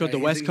we haven't showed the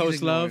He's- West he's Coast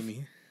ignoring love.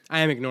 me. I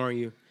am ignoring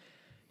you.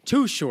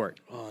 Too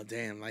short. Oh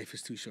damn, life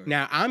is too short.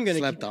 Now I'm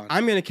Slept on.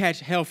 gonna catch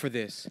hell for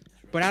this,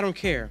 but I don't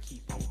care.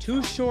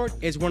 Too Short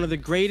is one of the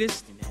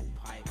greatest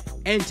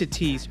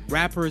entities,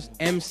 rappers,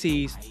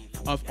 MCs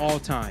of all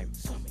time.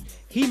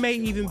 He may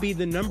even be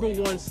the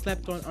 #1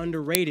 slept on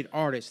underrated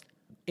artist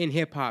in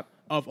hip hop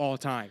of all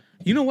time.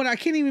 You know what? I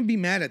can't even be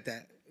mad at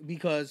that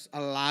because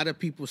a lot of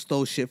people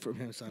stole shit from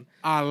him, son.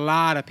 A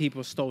lot of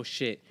people stole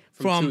shit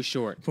from Too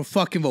Short. For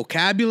fucking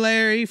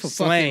vocabulary, for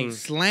Slang. fucking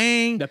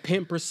slang, The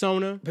pimp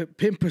persona.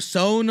 pimp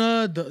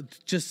persona,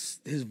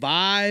 just his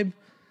vibe.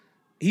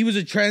 He was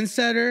a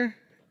trendsetter,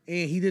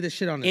 and he did the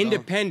shit on his own.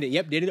 Independent.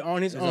 Yep, did it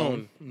on his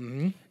own.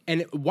 Mm-hmm.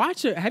 And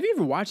have you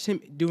ever watched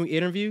him doing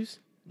interviews?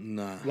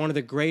 Nah. One of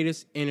the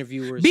greatest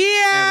interviewers ever.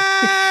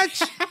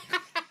 Bitch!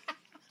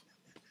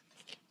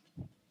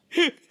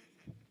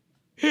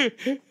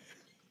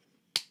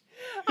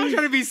 I'm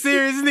trying to be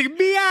serious. This nigga,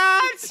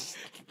 biatch.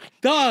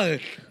 Dog.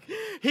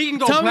 He can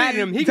go Tell me-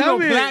 platinum. He can tell go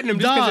me, platinum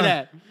just because of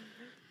dog.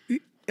 that.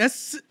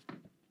 That's.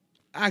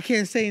 I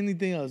can't say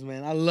anything else,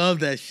 man. I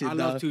love that shit, I dog.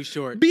 love Too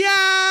Short.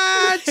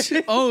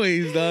 Bitch!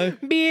 Always, dog.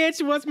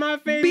 Bitch, what's my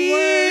favorite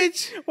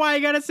Bitch! word? Why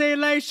you gotta say it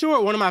like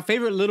short? One of my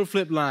favorite little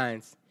flip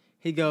lines.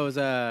 He goes,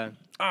 damn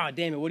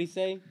it, what'd he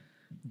say?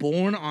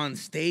 Born on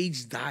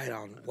stage, died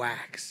on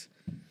wax.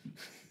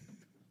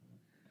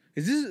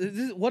 Is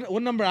this what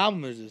number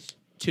album is this?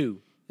 2.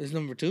 This is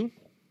number 2?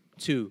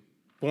 2.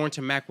 Born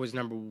to Mac was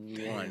 #1.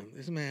 Damn,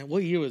 this man,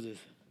 what year was this?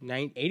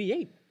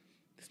 88.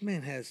 This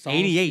man has songs.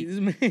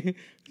 88.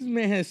 This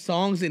man has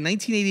songs in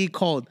 1988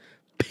 called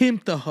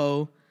Pimp the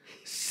Hoe,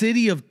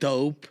 City of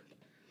Dope,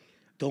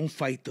 Don't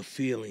Fight the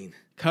Feeling.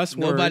 Cuss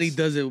words. Nobody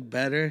does it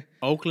better.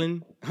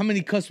 Oakland. How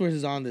many cuss words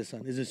is on this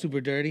one? Is it super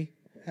dirty?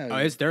 Hell Oh,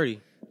 yeah. it's dirty.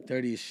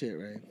 Dirty as shit,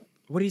 right?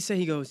 What did he say?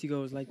 He goes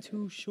like,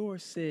 Too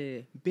Short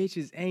said,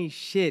 bitches ain't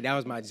shit. That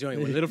was my joint.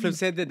 When Little Flip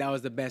said that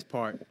was the best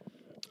part.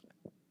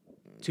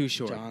 Too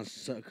Short. John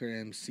Sucker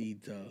MC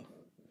though.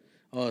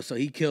 Oh, so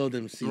he killed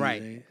MC.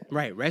 Right.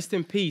 Right. Rest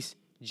in peace.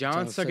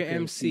 John Sucker Sucker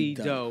MC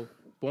MC Doe.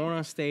 Born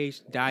on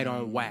stage, died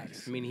on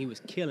wax. I mean, he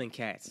was killing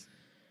cats.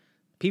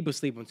 People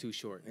sleep on Too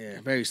Short. Yeah,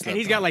 very slept And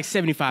he's on. got like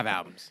 75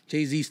 albums.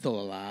 Jay-Z stole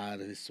a lot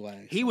of his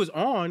swag. He was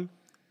on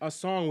a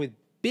song with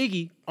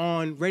Biggie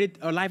on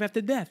Life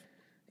After Death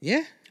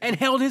Yeah? and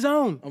held his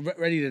own. I'm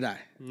Ready to Die.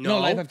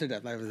 No. Life After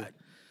Death. Life After Death.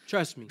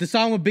 Trust me. The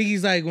song with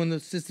Biggie's like when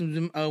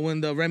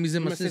the Remy's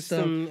in my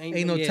system,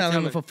 ain't no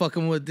telling if I'm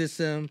fucking with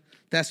this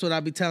that's what I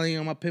be telling you.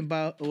 I'm a pimp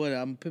out what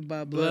I'm a pimp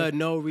out Blood,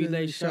 no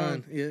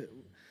relation. Yeah.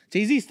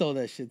 Jay-Z stole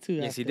that shit too.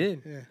 Yes, he after.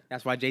 did. Yeah.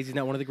 That's why Jay-Z's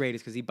not one of the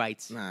greatest, because he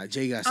bites. Nah,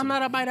 Jay got I'm some.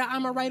 not a biter,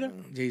 I'm a writer.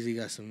 Jay-Z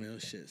got some real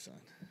shit, son.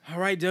 All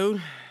right,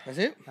 dude. That's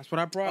it? That's what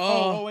I brought.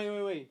 Oh.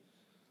 Oh, wait.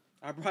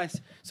 I brought.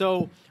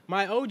 So,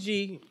 my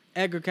OG,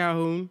 Edgar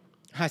Calhoun,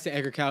 I said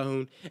Edgar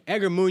Calhoun,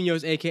 Edgar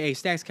Munoz, a.k.a.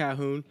 Stacks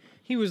Calhoun,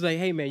 he was like,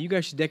 hey, man, you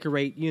guys should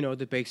decorate,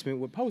 the basement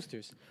with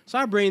posters. So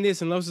I bring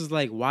this, and Los is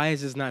like, why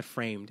is this not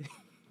framed?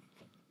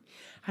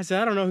 I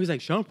said, I don't know. He's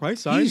like, Sean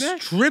Price signed He's that?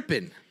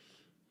 tripping.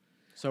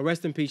 So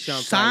rest in peace, Sean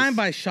Price. Signed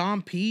by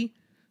Sean P.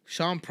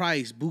 Sean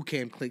Price, Boot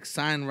Camp Click,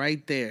 signed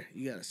right there.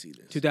 You gotta see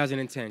this.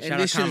 2010. And Shout this out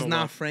shit is Commonwealth.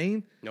 not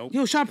framed. Nope.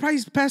 Yo, Sean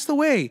Price passed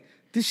away.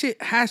 This shit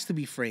has to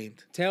be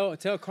framed. Tell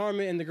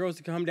Carmen and the girls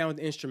to come down with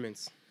the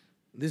instruments.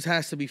 This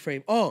has to be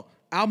framed. Oh,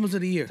 albums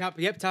of the year. Top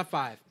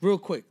 5. Real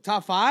quick.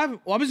 Top 5?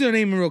 Well, I'm just gonna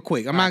name them real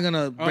quick. I'm not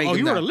gonna break Oh, it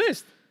you down. wrote a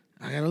list.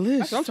 I got a list.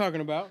 That's what I'm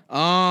talking about.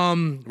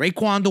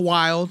 Raekwon the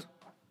Wild,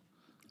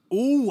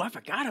 Ooh, I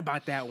forgot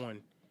about that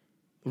one.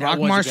 That Rock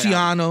was a good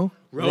Marciano,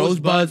 Rosebud's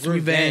Rosebud's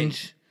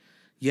Revenge.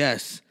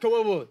 Yes.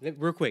 Whoa.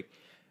 Real quick.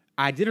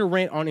 I did a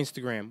rant on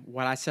Instagram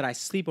while I said I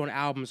sleep on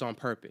albums on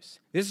purpose.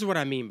 This is what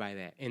I mean by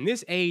that. In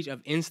this age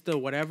of Insta,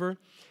 whatever,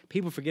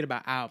 people forget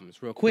about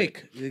albums real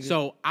quick. Quick.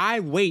 So I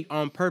wait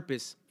on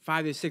purpose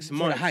 5 to 6 For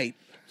months the hype.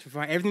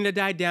 for everything to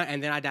die down,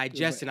 and then I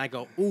digest and I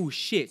go, "Ooh,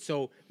 shit!"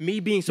 So me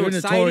being so You're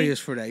excited, notorious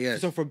for that.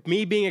 Yes. So for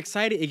me being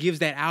excited, it gives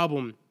that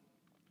album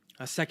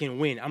a second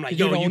win. I'm like,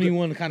 You're "Yo, the you only could-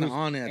 one kind of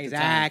on it. At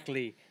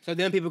exactly." So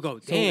then people go,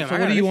 The "Damn!" time.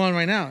 So what are you on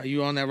right now? Are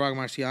you on that Rock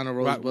Marciano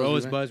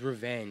Rosebud's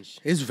Revenge.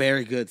 It's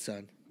very good,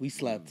 son. We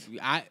slept.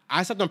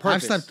 I slept on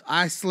purpose.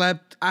 I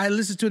slept. I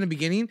listened to it in the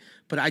beginning,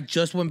 but I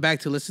just went back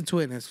to listen to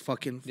it, and it's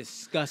fucking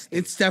Disgusting.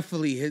 It's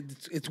definitely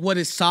it's what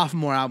his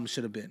sophomore album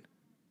should have been.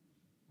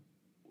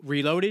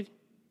 Reloaded.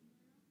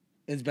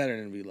 It's better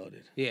than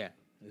Reloaded. Yeah.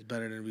 It's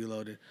better than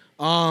Reloaded.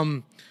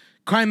 Crime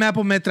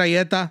Apple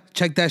Metralleta.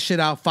 Check that shit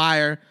out.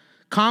 Fire.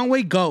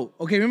 Conway Goat.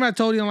 Okay, remember I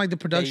told you on like the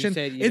production?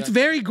 Yeah, It's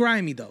very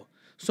grimy though.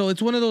 So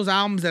it's one of those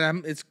albums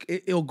that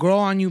it'll grow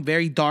on you,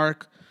 very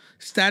dark.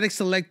 Static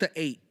Selecta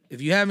 8.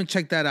 If you haven't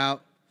checked that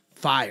out,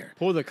 fire.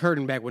 Pull the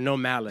curtain back with no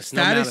malice.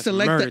 Static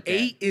Selecta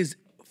 8 is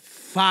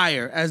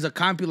fire. As a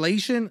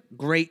compilation,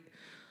 great.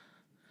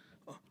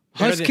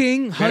 Better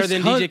than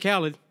DJ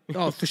Khaled.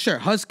 Oh, for sure.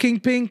 Hus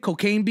Kingpin,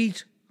 Cocaine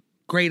Beach,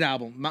 great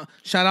album.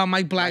 Shout out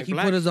Mike Black. He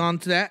put us on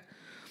to that.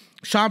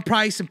 Sean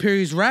Price,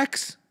 Imperious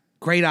Rex,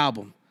 great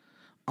album.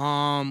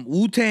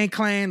 Wu-Tang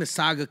Clan, The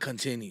Saga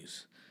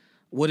Continues.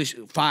 What is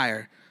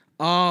fire?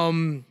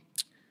 Cameron,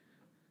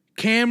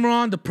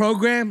 The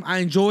Program, I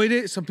enjoyed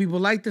it. Some people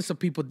liked it, some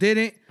people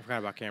didn't. I forgot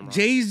about Cameron.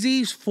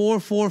 Jay-Z's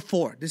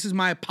 444. This is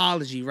my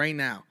apology right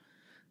now.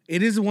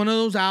 It is one of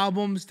those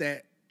albums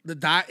that the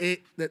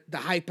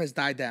hype has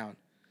died down.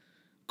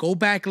 Go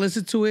back,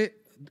 listen to it.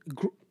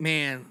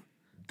 Man,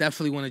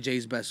 definitely one of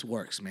Jay's best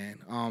works,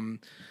 man.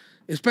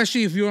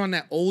 Especially if you're on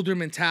that older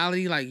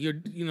mentality, like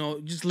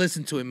just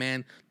listen to it,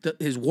 man.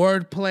 His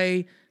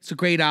wordplay, it's a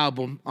great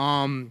album.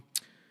 Album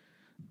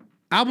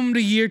of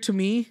the year to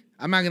me,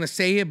 I'm not gonna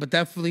say it, but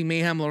definitely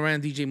Mayhem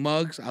Lauren, DJ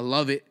Muggs. I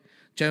love it.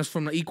 Gems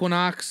from the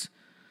Equinox,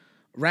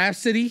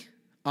 Rhapsody.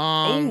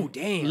 Oh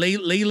damn!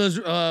 Layla's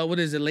what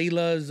is it?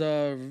 Layla's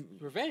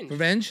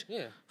Revenge.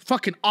 Yeah.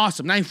 Fucking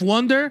awesome. Ninth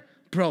Wonder,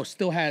 bro,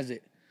 still has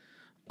it.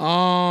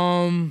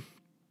 Hold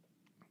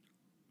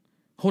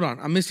on,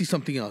 I'm missing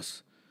something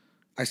else.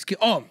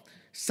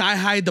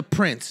 Sci-Hi the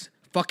Prince.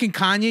 Fucking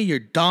Kanye, you're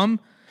dumb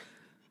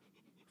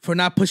for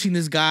not pushing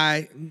this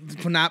guy,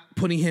 for not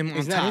putting him on top.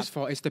 It's not his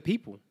fault. It's the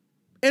people.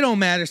 It don't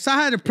matter.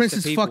 Sci-Hi the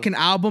Prince's fucking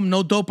album,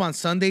 No Dope on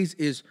Sundays,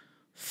 is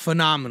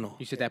phenomenal.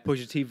 You said that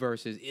Pusha T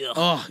versus. Ugh.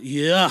 Oh,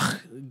 yeah.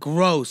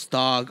 Gross,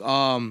 dog.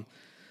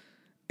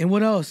 And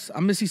what else?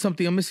 I'm missing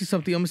something.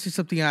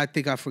 I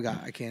think I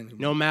forgot. I can't.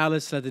 No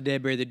Malice, Let the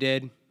Dead Bury the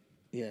Dead.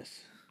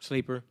 Yes.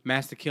 Sleeper,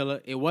 Master Killer.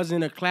 It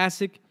wasn't a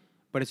classic,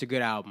 but it's a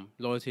good album.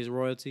 Loyalty is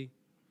royalty.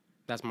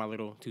 That's my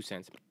little 2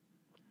 cents.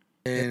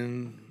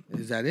 And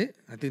is that it?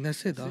 I think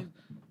that's it, dog.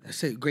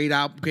 That's it. Great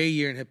album. Great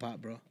year in hip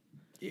hop, bro.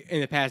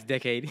 In the past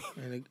decade.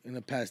 In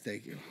the past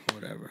decade,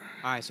 whatever.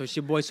 All right, so it's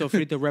your boy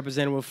Sofrito,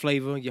 representing with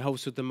flavor. Your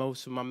host with the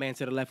most, my man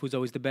to the left, who's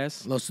always the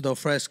best. Loso Del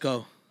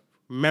Fresco.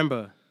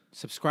 Remember,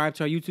 subscribe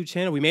to our YouTube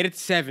channel. We made it to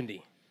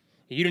 70.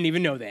 You didn't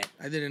even know that.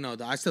 I didn't know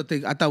that.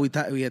 I thought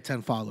we had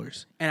 10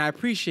 followers. And I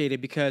appreciate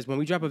it because when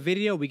we drop a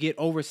video, we get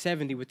over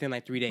 70 within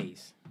like 3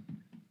 days.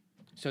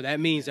 So that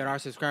means that our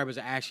subscribers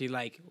are actually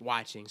like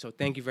watching. So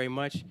thank you very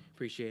much.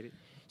 Appreciate it.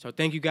 So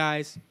thank you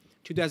guys.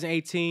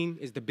 2018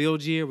 is the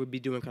build year. We'll be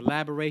doing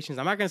collaborations.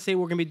 I'm not going to say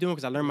what we're going to be doing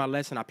because I learned my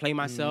lesson. I play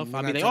myself.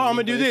 I'll be like, I'm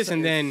going to do this.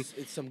 And then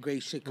it's some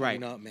great shit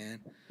coming up, man.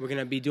 We're going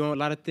to be doing a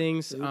lot of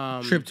things.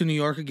 Trip to New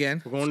York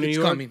again. We're going to New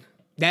York. Coming.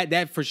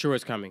 That for sure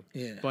is coming.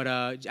 Yeah. But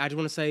I just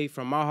want to say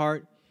from my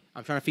heart,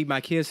 I'm trying to feed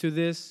my kids through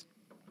this.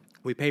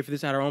 We pay for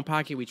this out of our own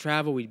pocket. We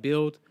travel. We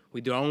build.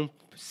 We do our own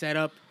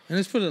setup. And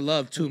it's for the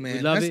love, too, man.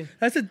 We love it.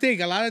 That's the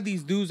thing. A lot of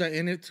these dudes are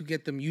in it to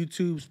get them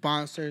YouTube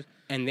sponsors.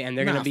 And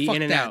they're going to be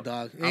in and out.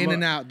 Dog. In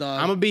and out, dog.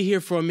 I'm going to be here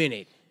for a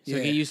minute. So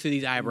get used to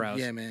these eyebrows.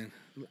 Yeah, man.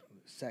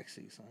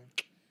 Sexy, son.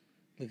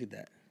 Look at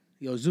that.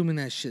 Yo, zoom in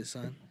that shit,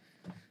 son.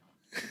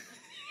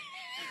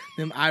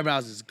 Them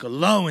eyebrows is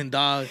glowing,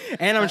 dog.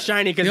 And I'm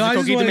shiny because the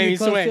Coquito made me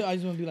sweat. I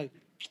just want to be like...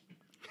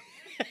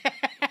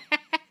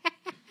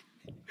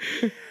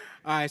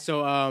 All right,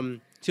 so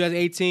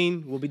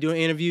 2018, we'll be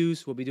doing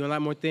interviews. We'll be doing a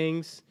lot more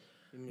things.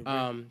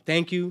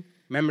 Thank you.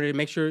 Remember to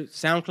make sure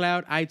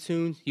SoundCloud,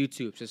 iTunes,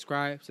 YouTube.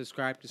 Subscribe.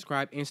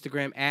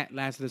 Instagram at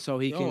Last of the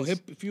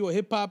Sohicans. If you're a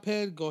hip-hop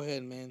head, go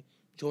ahead, man.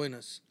 Join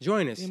us.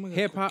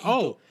 Hip-hop.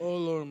 Oh,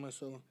 Lord, my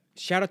soul.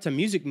 Shout out to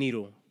Music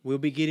Needle. We'll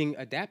be getting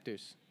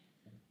adapters.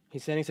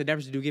 He's sending us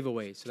adapters to do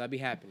giveaways, so that'll be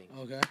happening.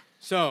 Okay.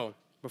 So,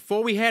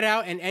 before we head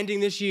out and ending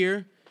this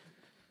year,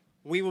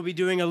 we will be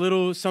doing a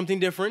little something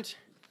different.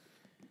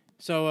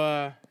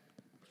 So,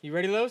 you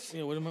ready, Los?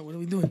 Yeah, what are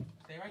we doing?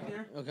 Stay right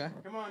there. Okay.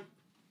 Come on.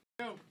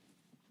 Go.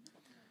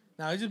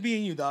 Now, it's just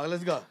being you, dog.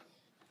 Let's go.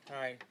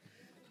 All right.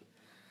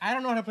 I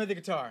don't know how to play the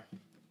guitar.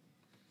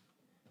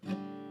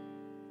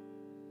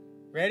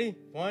 Ready?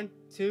 1,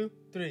 2,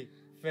 3.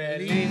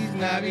 Feliz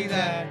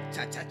Navidad.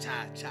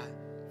 Cha-cha-cha-cha.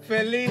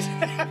 Feliz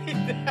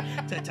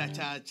Navidad.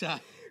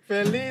 Cha-cha-cha-cha.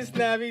 Feliz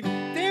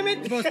Navidad. Damn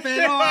it.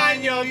 Prospero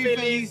año y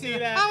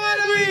felicidad. I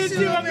wanna wish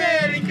you a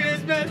Merry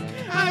Christmas.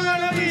 I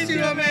wanna wish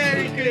you a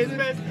Merry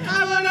Christmas.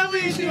 I wanna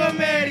wish you a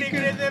Merry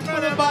Christmas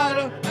from the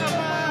bottom of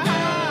my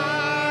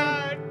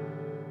heart.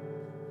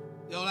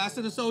 Yo, that's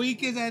the So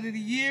Kids end of the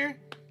year.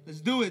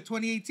 Let's do it.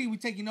 2018, we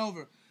taking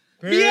over.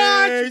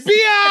 Biatch!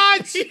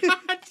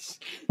 Biatch!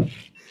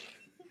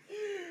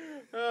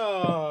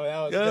 Oh,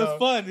 that was That was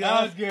fun.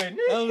 That was good.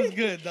 That was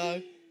good,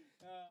 dog.